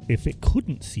her. If it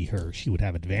couldn't see her, she would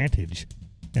have advantage,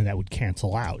 and that would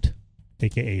cancel out.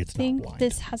 AKA, it's not blind. I think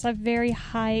this has a very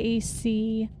high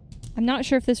AC. I'm not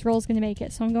sure if this roll is going to make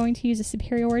it, so I'm going to use a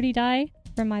superiority die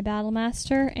from my battle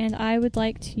master, and I would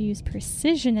like to use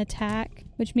precision attack,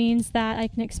 which means that I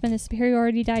can expend a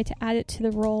superiority die to add it to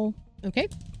the roll. Okay.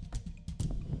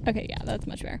 Okay, yeah, that's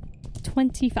much better.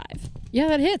 25. Yeah,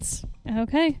 that hits.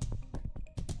 Okay.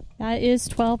 That is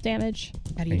 12 damage.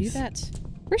 How do you do Nice. that?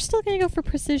 We're still going to go for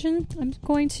precision. I'm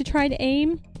going to try to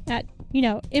aim at,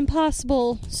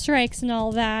 impossible strikes and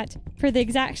all that for the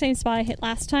exact same spot I hit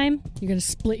last time. You're going to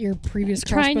split your previous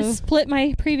crossbow? Trying to split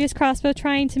my previous crossbow,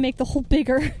 trying to make the hole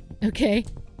bigger. Okay.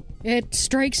 It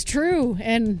strikes true,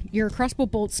 and your crossbow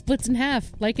bolt splits in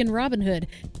half, like in Robin Hood.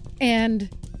 And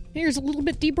there's a little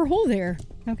bit deeper hole there.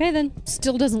 Okay, then.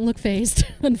 Still doesn't look phased,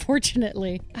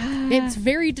 unfortunately. It's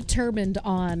very determined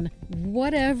on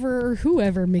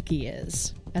whoever Mickey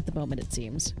is at the moment, it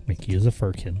seems. Mickey is a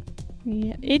furkin.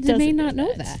 Yeah, It may not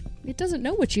know that. It doesn't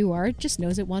know what you are. It just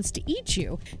knows it wants to eat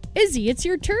you. Izzy, it's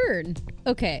your turn.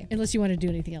 Okay. Unless you want to do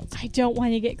anything else. I don't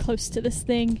want to get close to this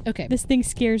thing. Okay. This thing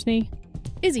scares me.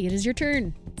 Izzy, it is your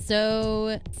turn.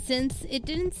 So, since it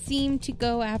didn't seem to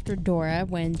go after Dora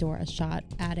when Dora shot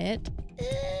at it,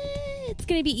 it's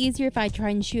going to be easier if I try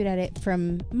and shoot at it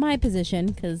from my position,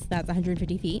 because that's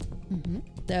 150 feet. Mm-hmm.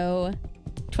 So,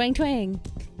 twang twang.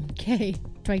 Okay.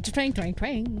 Twang.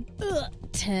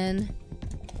 10.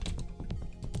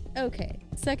 Okay.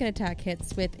 Second attack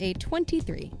hits with a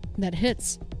 23. That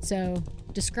hits. So,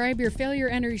 describe your failure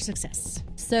and your success.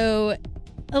 So,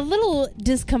 a little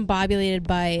discombobulated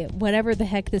by whatever the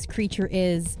heck this creature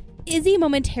is, Izzy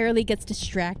momentarily gets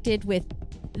distracted with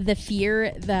the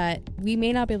fear that we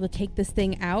may not be able to take this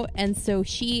thing out, and so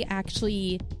she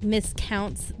actually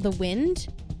miscounts the wind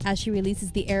as she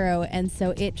releases the arrow, and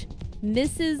so it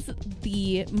misses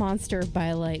the monster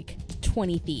by like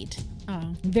 20 feet.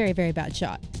 Oh. Very, very bad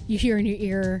shot. You hear in your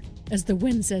ear as the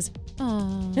wind says,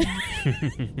 "Oh,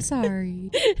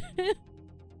 sorry."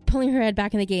 Pulling her head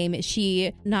back in the game,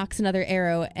 she knocks another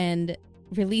arrow and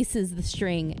releases the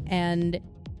string, and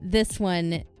this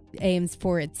one aims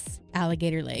for its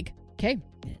alligator leg. Okay,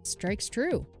 it strikes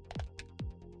true.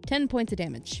 10 points of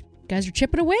damage. Guys are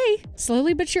chipping away,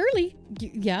 slowly but surely.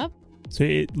 Yep. So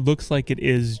it looks like it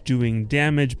is doing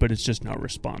damage, but it's just not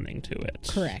responding to it.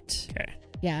 Correct. Okay.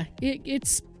 Yeah,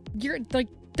 you're like,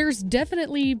 there's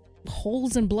definitely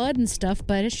holes and blood and stuff,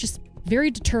 but it's just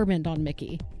very determined on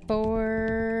Mickey.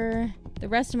 For the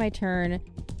rest of my turn,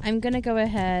 I'm going to go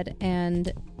ahead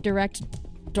and direct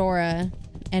Dora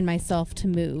and myself to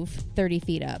move 30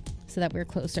 feet up so that we're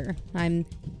closer. I'm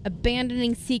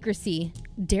abandoning secrecy.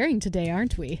 Daring today,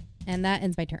 aren't we? And that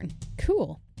ends my turn.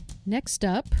 Cool. Next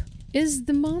up is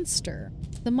the monster.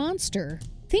 The monster,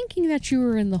 thinking that you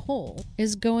were in the hole,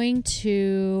 is going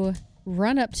to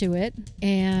run up to it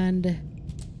and...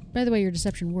 By the way, your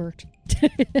deception worked.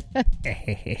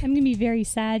 I'm gonna be very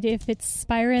sad if it's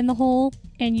Spyra in the hole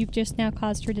and you've just now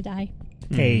caused her to die.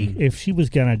 Hey, if she was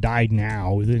gonna die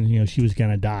now, then she was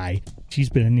gonna die. She's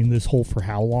been in this hole for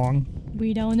how long?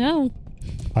 We don't know.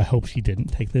 I hope she didn't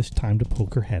take this time to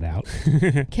poke her head out.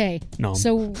 Okay. No.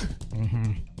 So,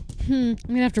 I'm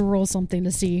gonna have to roll something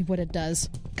to see what it does,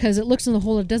 because it looks in the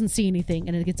hole, it doesn't see anything,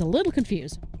 and it gets a little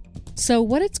confused. So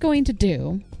what it's going to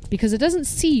do, because it doesn't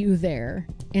see you there,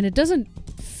 and it doesn't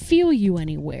feel you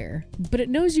anywhere, but it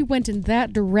knows you went in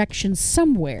that direction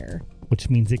somewhere. Which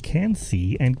means it can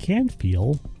see and can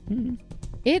feel.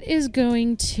 It is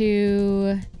going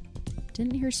to...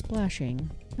 Didn't hear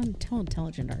splashing. How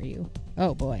intelligent are you?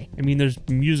 Oh boy. I mean, there's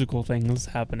musical things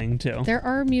happening too. There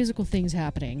are musical things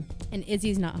happening. And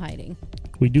Izzy's not hiding.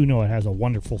 We do know it has a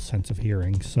wonderful sense of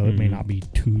hearing, so it may not be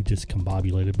too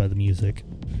discombobulated by the music.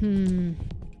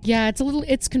 Yeah,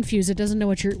 it's confused. It doesn't know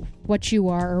what you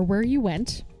are or where you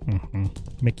went.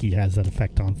 Mickey has that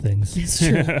effect on things. It's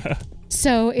true.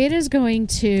 So it is going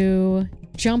to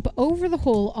jump over the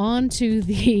hole onto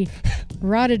the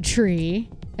rotted tree,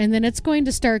 and then it's going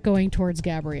to start going towards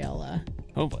Gabriella.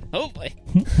 Oh boy. Oh boy.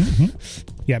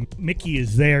 Yeah, Mickey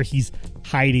is there. He's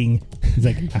hiding. He's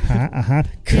like,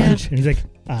 crunch. And he's like,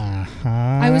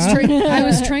 I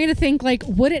was trying to think, like,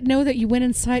 would it know that you went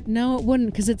inside? No, it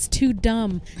wouldn't, because it's too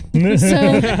dumb.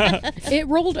 So it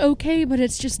rolled okay, but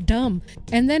it's just dumb.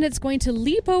 And then it's going to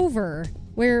leap over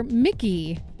where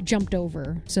Mickey jumped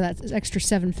over. So that's extra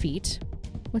 7 feet.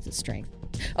 What's its strength?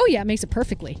 Oh yeah, it makes it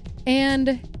perfectly.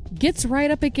 And gets right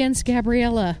up against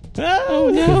Gabriella. Oh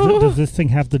no! Does this thing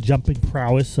have the jumping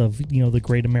prowess of the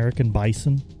Great American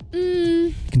Bison?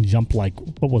 It can jump like,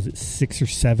 what was it, 6 or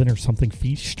 7 or something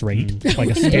feet straight, like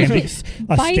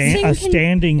a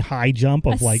standing high jump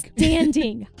of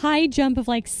standing high jump of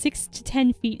like 6 to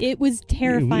 10 feet. It was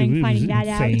terrifying it finding was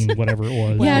that insane, out. Whatever it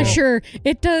was. Yeah, sure.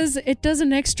 It does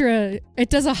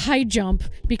a high jump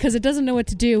because it doesn't know what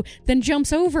to do, then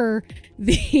jumps over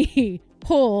the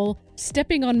hole,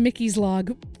 stepping on Mickey's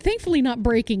log, thankfully not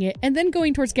breaking it, and then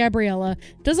going towards Gabriella,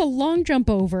 does a long jump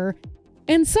over,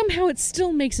 and somehow it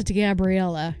still makes it to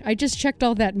Gabriella. I just checked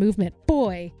all that movement.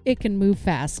 Boy, it can move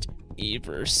fast.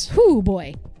 Evers. Whoo,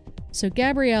 boy. So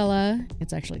Gabriella,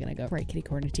 it's actually going to go right kitty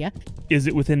corner to you. Is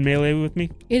it within melee with me?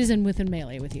 It is within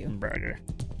melee with you. Bragger.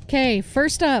 Okay,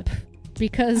 first up,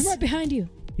 because... I'm right behind you.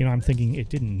 I'm thinking it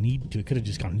didn't need to. It could have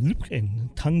just gone loop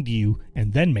and tongued you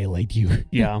and then meleeed you.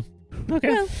 Yeah. Okay.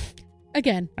 Well,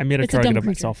 again, I made a it's a target dumb of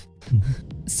creature. myself.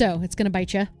 So it's going to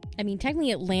bite you. I mean,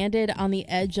 technically it landed on the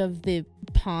edge of the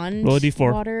pond Roll a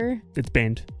d4. water. It's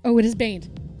baned. Oh, it is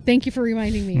baned. Thank you for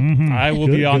reminding me. I will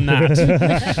be on that.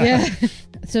 Yeah.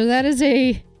 So that is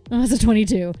that's a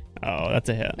 22. Oh, that's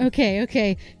a hit.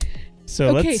 Okay.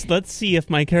 So Okay. let's see if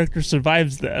my character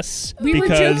survives this. We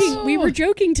were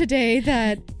joking today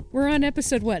that we're on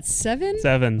episode 7?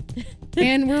 7.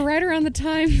 And we're right around the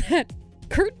time that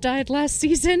Kurt died last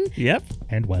season. Yep.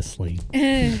 And Wesley.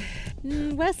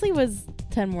 Wesley was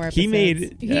 10 more episodes. He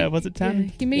made, was it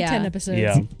 10? He made 10 episodes.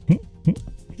 Yeah.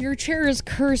 Your chair is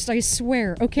cursed, I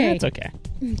swear. Okay. That's okay.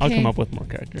 I'll come up with more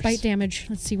characters. Bite damage.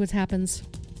 Let's see what happens.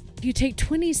 You take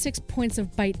 26 points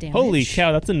of bite damage. Holy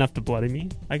cow, that's enough to bloody me.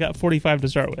 I got 45 to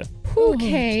start with.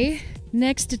 Okay.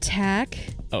 Next attack.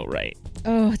 Oh, right.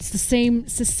 Oh, it's the same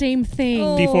thing.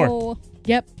 Oh. D4.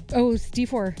 Yep. Oh, it's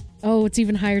D4. Oh, it's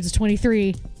even higher. It's a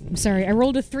 23. I'm sorry. I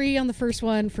rolled a 3 on the first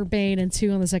one for Bane and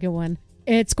 2 on the second one.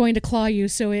 It's going to claw you,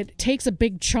 so it takes a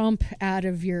big chomp out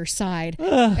of your side,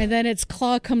 and then its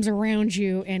claw comes around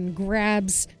you and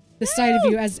grabs the side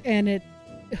of you and it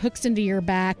hooks into your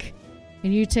back,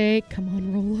 And you take, come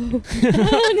on, roll low.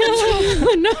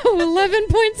 Oh no, 11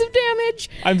 points of damage.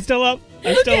 I'm still up.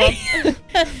 Up. And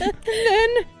then,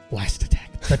 Last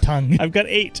attack. The tongue. I've got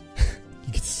 8.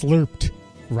 You get slurped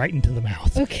right into the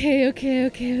mouth. okay,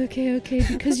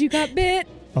 because you got bit.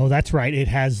 Oh, that's right. It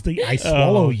has the I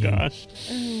swallow you. Gosh.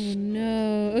 Oh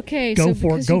no. Okay, Go so for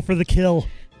it. because Go for the kill.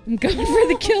 I'm going for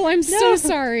the kill. I'm so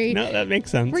sorry. No, that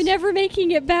makes sense. We're never making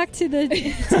it back to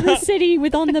the city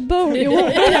with on the boat. It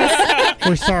won't let us.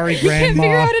 We're sorry, Can't figure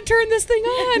Grandma. out how to turn this thing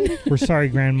on. We're sorry,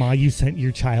 Grandma. You sent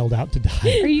your child out to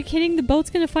die. Are you kidding? The boat's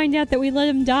going to find out that we let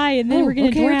him die and then we're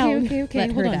going to drown. Okay.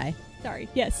 Let Hold her on. die. Sorry.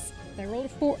 Yes. I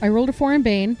rolled a 4 in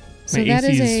Bane, so My that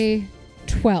AC is is- a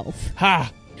 12.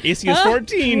 Ha! AC is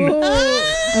 14.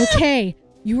 Okay,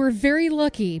 you were very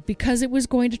lucky because it was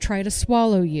going to try to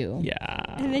swallow you.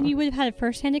 Yeah. And then you would have had a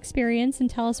first-hand experience and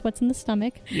tell us what's in the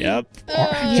stomach. Yep. Just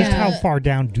Yeah. how far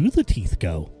down do the teeth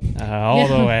go? All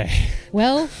the Yeah. way.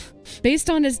 Well, based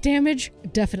on its damage,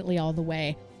 definitely all the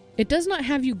way. It does not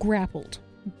have you grappled,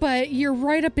 but you're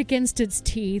right up against its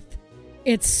teeth.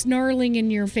 It's snarling in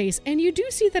your face, and you do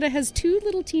see that it has 2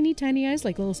 little teeny tiny eyes,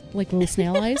 like little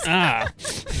snail eyes. Ah.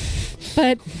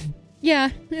 But yeah,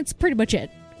 it's pretty much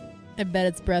it. I bet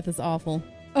its breath is awful.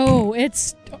 Oh,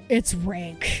 it's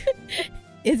rank.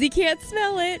 Izzy can't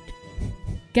smell it.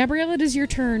 Gabriella, it is your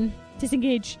turn.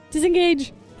 Disengage.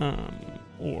 Disengage.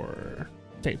 Or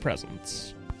Fey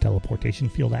Presence. Teleportation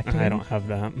field activated. I don't have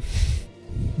that.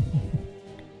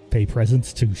 Pay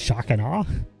presence to shock and awe.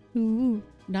 Ooh.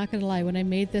 Not gonna lie, when I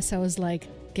made this, I was like,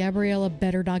 Gabriella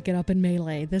better not get up in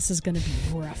melee. This is gonna be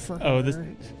rough for her. Oh,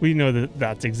 we know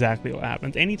that's exactly what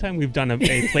happens. Anytime we've done a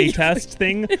play test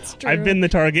thing, It's true. I've been the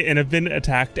target and have been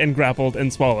attacked and grappled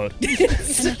and swallowed.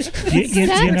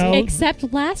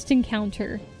 Except last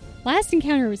encounter. Last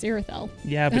encounter was Irithel.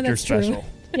 Yeah, but you're that's true. special.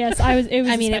 Yes, I was. It was.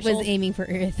 I mean, special. it was aiming for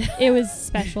Earth. It was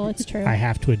special. It's true. I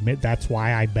have to admit, that's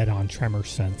why I bet on Tremor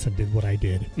Sense and did what I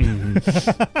did.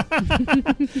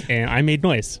 And I made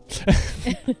noise.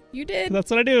 You did. That's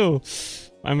what I do.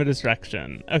 I'm a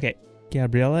distraction. Okay.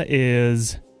 Gabriella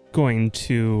is going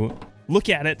to look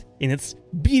at it in its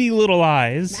beady little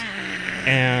eyes,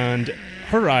 and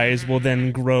her eyes will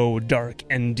then grow dark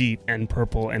and deep and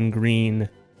purple and green,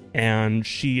 and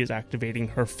she is activating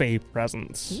her Fey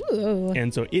Presence. Ooh.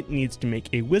 And so it needs to make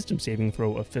a wisdom saving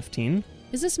throw of 15.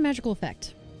 Is this a magical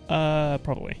effect?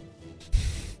 Probably.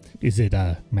 Is it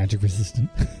magic resistant?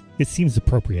 It seems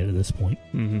appropriate at this point.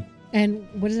 Mm-hmm. And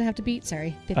what does it have to beat?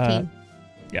 Sorry. 15.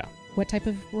 Yeah. What type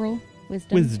of roll?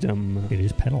 Wisdom. Wisdom. It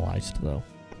is penalized, though.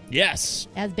 Yes.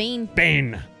 As Bane.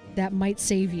 Bane. That might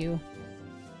save you.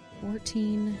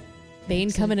 14. Bane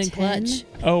So coming in 10. clutch.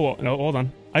 Oh, no, hold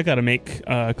on. I gotta make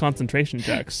concentration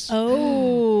checks.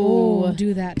 Oh,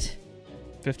 do that.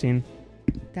 15.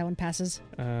 That one passes.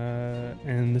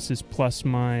 And this is plus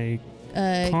my...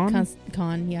 Con?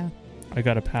 Con, yeah. I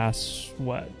gotta pass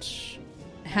what?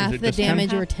 Half it the just 10?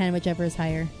 damage or 10, whichever is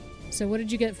higher. So what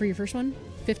did you get for your first one?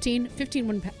 15?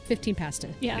 15 passed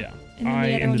it. Yeah. I And then the other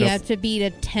ended one. You up... have to beat a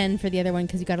 10 for the other one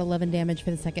because you got 11 damage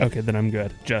for the second. Okay, then I'm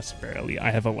good. Just barely. I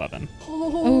have 11.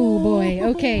 Oh boy.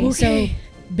 Okay, so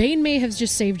Bane may have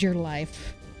just saved your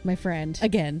life, my friend.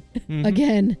 Again. Mhm.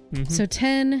 Again. Mhm. So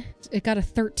 10, it got a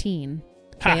 13.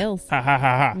 Ha! Fails. Ha ha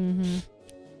ha ha. Mm-hmm.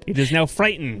 It is now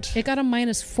frightened. It got a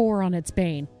 -4 on its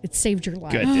Bane. It saved your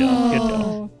life. Good deal. Good deal.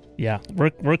 Oh. Yeah,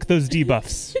 work those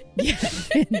debuffs.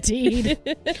 Indeed.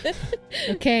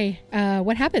 Okay,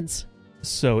 what happens?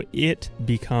 So it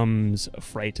becomes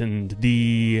frightened.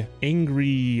 The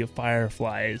angry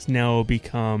fireflies now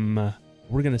become,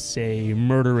 we're going to say,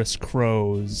 murderous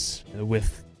crows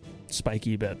with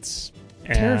spiky bits.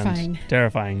 And Terrifying.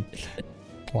 Terrifying.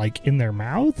 Like in their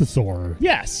mouths, or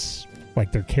Yes,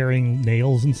 like they're carrying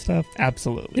nails and stuff?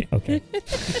 absolutely. Okay.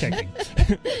 Checking.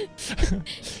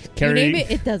 You name it,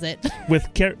 it does it.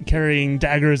 Carrying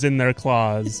daggers in their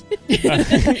claws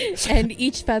And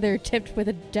each feather tipped with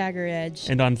a dagger edge.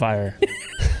 and on fire.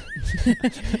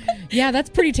 Yeah, that's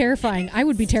pretty terrifying. I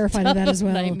would be terrified of that as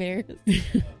well. Nightmares.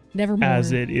 Nevermore.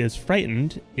 As it is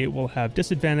frightened, it will have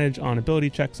disadvantage on ability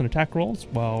checks and attack rolls,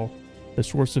 while the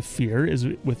source of fear is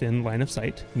within line of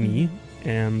sight, me,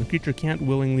 and the creature can't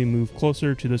willingly move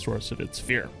closer to the source of its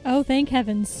fear. Oh, thank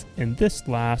heavens. And this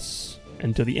lasts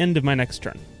until the end of my next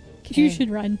turn. You should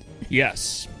run.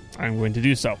 Yes, I'm going to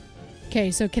do so. Okay,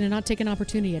 so can it not take an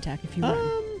opportunity attack if you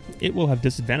run? It will have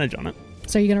disadvantage on it.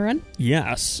 So you're gonna run?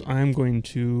 Yes, I'm going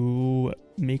to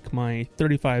make my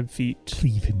 35 feet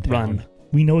Cleave him down. run.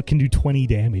 We know it can do 20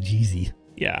 damage easy.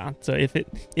 Yeah, so if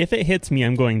it hits me,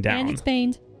 I'm going And down. it's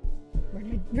baned.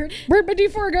 Where'd my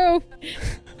D4 go?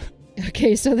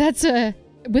 Okay, so that's a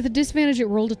With a disadvantage, it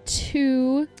rolled a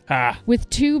 2. Ah, With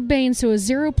 2 Bane, so a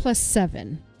 0 plus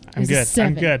 7. I'm is a good. I'm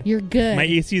 7. good. You're good. My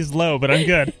AC is low, but I'm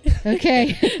good.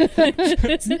 Okay.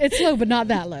 it's low, but not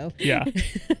that low. Yeah.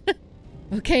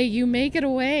 Okay, you make it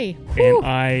away. And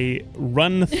I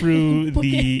run through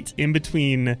the in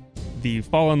between the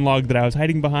fallen log that I was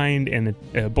hiding behind and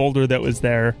a boulder that was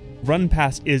there. Run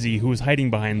past Izzy, who was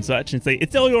hiding behind such, and say,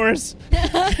 "It's all yours."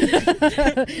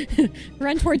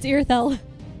 Run towards Irithel.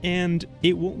 And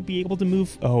it won't be able to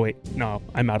move. Oh wait, no,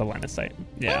 I'm out of line of sight.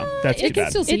 Yeah, that's too it can bad.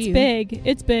 still see It's you. big.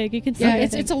 It's big. It can see Yeah,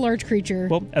 everything. it's a large creature.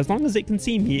 Well, as long as it can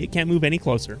see me, it can't move any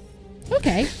closer.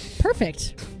 Okay,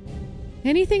 perfect.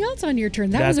 Anything else on your turn?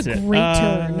 That was That's a it. great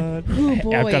turn. Oh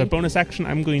boy. I've got a bonus action.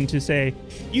 I'm going to say,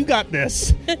 "You got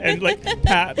this," and like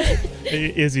pat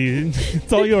Izzy.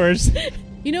 It's all yours.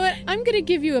 You know what? I'm going to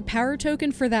give you a power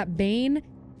token for that Bane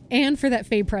and for that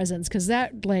Fey Presence, because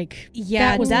that, like,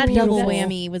 Yeah, that was that beautiful. double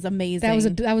whammy was amazing.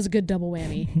 That was a good double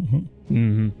whammy.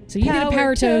 Mm-hmm. So you get a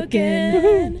power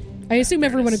token. I assume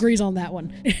everyone agrees on that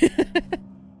one.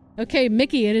 Okay,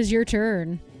 Mickey, it is your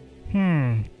turn.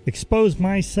 Expose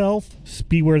myself.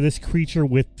 Be where this creature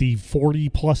with the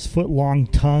 40-plus foot long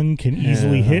tongue can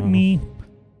easily hit me.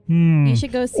 You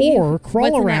should go see Or what's crawl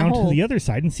in that around to hole. the other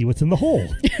side and see what's in the hole.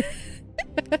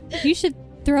 You should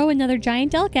throw another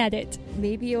giant elk at it.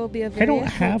 Maybe it will be a very I don't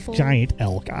have helpful- giant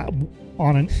elk.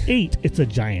 On an 8, it's a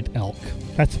giant elk.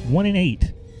 That's 1 in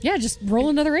 8. Yeah, just roll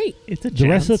another 8. It's a The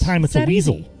rest of the chance. time, it's It's a that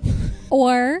weasel. easy.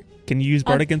 Or Can you use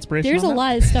bardic inspiration? there's a on that?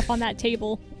 lot of stuff on that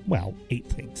table. Well, 8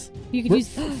 things. You could For,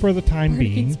 use for the time bardic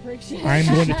being, inspiration. I'm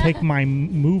going to take my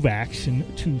move action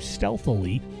to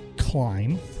stealthily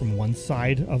climb from one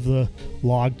side of the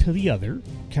log to the other.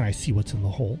 Can I see what's in the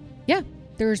hole? Yeah,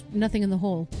 there's nothing in the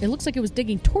hole. It looks like it was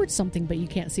digging towards something, but you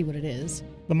can't see what it is.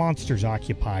 The monster's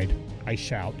occupied. I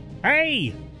shout,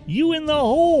 "Hey, you in the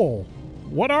hole!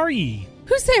 What are ye?"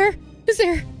 Who's there? Who's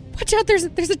there? Watch out, there's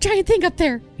a giant thing up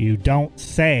there. You don't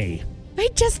say. I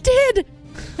just did.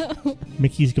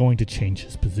 Mickey's going to change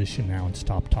his position now and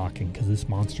stop talking because this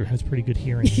monster has pretty good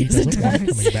hearing. He Yes, it doesn't want it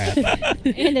does. coming back.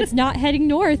 And it's not heading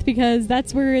north because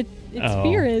that's where its Oh.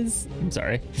 fear is. I'm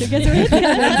sorry. Because we're looking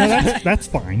at No, that's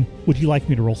fine. Would you like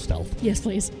me to roll stealth? Yes,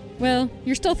 please. Well,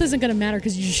 your stealth isn't going to matter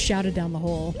because you just shouted down the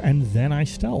hole. And then I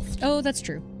stealthed. Oh, that's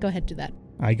true. Go ahead, do that.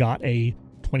 I got a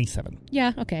 27.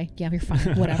 Yeah, okay. Yeah, you're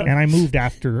fine. Whatever. And I moved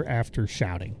after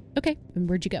shouting. Okay, and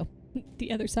where'd you go?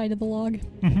 the other side of the log.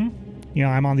 Mm-hmm. You know,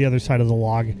 I'm on the other side of the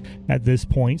log at this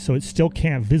point, so it still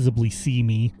can't visibly see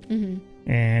me. Mm-hmm.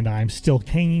 And I'm still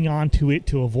hanging on to it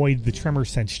to avoid the tremor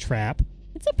sense trap.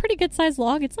 It's a pretty good sized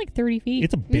log. It's like 30 feet.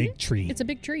 It's a big tree. It's a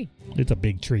big tree. It's a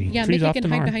big tree. Yeah, Trees Mickey can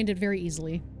often hide are. behind it very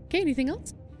easily. Okay, anything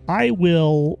else? I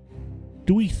will...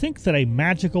 Do we think that a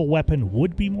magical weapon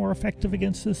would be more effective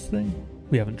against this thing?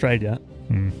 We haven't tried yet.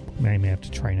 I may have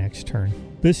to try next turn.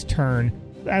 This turn,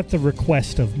 at the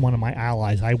request of one of my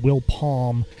allies, I will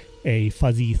palm a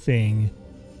fuzzy thing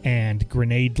and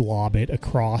grenade lob it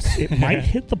across. It might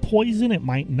hit the poison, it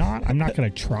might not. I'm not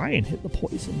going to try and hit the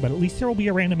poison, but at least there will be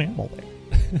a random animal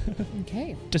there.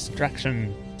 Okay.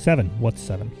 Distraction. 7. What's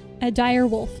 7? a dire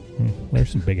wolf. There's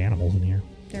some big animals in here.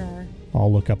 There are.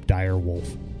 I'll look up dire wolf.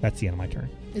 That's the end of my turn.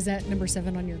 Is that number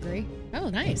 7 on your gray? Oh,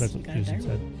 nice. That's You what got it Susan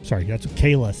there. said. Sorry, that's what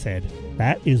Kayla said.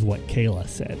 That is what Kayla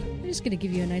said. I'm just going to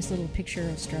give you a nice little picture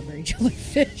of strawberry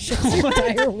jellyfish as your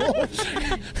dire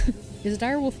wolf. Is a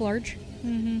dire wolf large?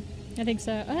 Mm-hmm. I think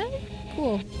so.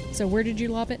 Cool. So where did you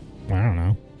lob it? I don't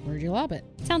know. Where'd you lob it?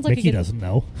 Sounds like Mickey a good. doesn't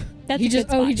know. That's He a just-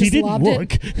 good oh, spot. he just didn't lobbed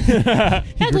look. it? He That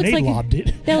looks grenade like- lobbed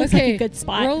it. That looks like Okay, a good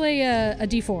spot. Roll a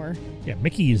D4. Yeah,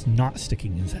 Mickey is not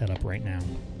sticking his head up right now.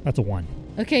 That's a 1.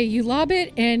 Okay, you lob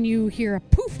it and you hear a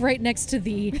poof right next to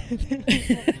the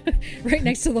right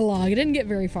next to the log. It didn't get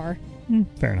very far.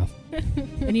 Fair enough.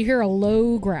 And you hear a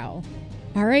low growl.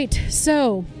 All right,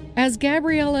 so as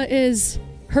Gabriella is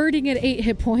hurting at 8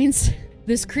 hit points,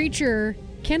 this creature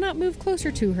cannot move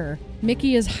closer to her.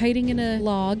 Mickey is hiding in a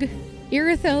log.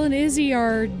 Irithel and Izzy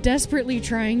are desperately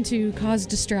trying to cause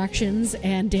distractions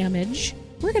and damage.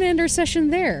 We're going to end our session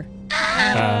there.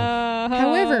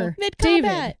 However,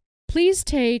 David, please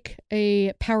take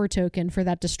a power token for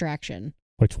that distraction.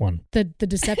 Which one? The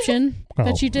deception Oh.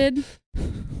 that you did,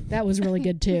 that was really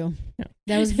good too.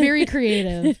 That was very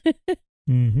creative.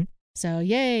 Mm-hmm. So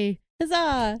yay.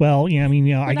 Huzzah! Well, yeah, I mean,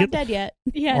 you know, We're I not get dead yet.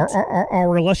 Yeah.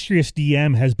 our illustrious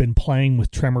DM has been playing with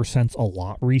Tremor Sense a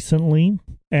lot recently.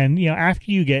 And, you know,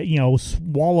 after you get, you know,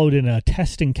 swallowed in a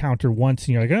test encounter once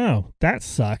and you're like, oh, that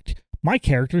sucked. my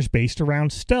character's based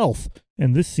around stealth,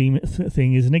 and this thing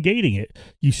is negating it.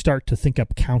 You start to think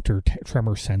up counter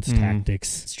tremor sense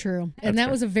tactics. It's true. That's And that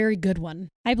fair. was a very good one.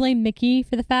 I blame Mickey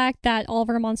for the fact that all of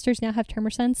our monsters now have tremor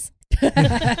sense.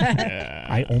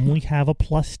 I only have a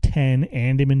 +10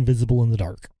 and am invisible in the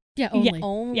dark. Yeah, only.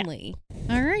 Only.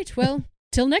 All right. Well,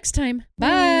 till next time.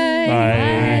 Bye. Bye.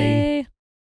 Bye.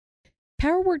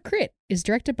 Power Word Crit is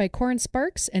directed by Corin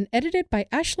Sparks and edited by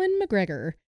Ashlyn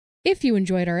McGregor. If you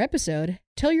enjoyed our episode,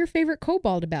 tell your favorite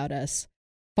kobold about us.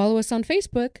 Follow us on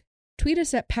Facebook, tweet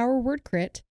us at Power Word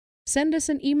Crit, send us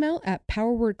an email at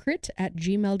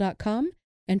powerwordcrit@gmail.com,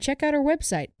 and check out our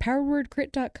website,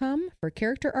 powerwordcrit.com, for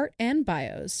character art and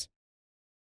bios.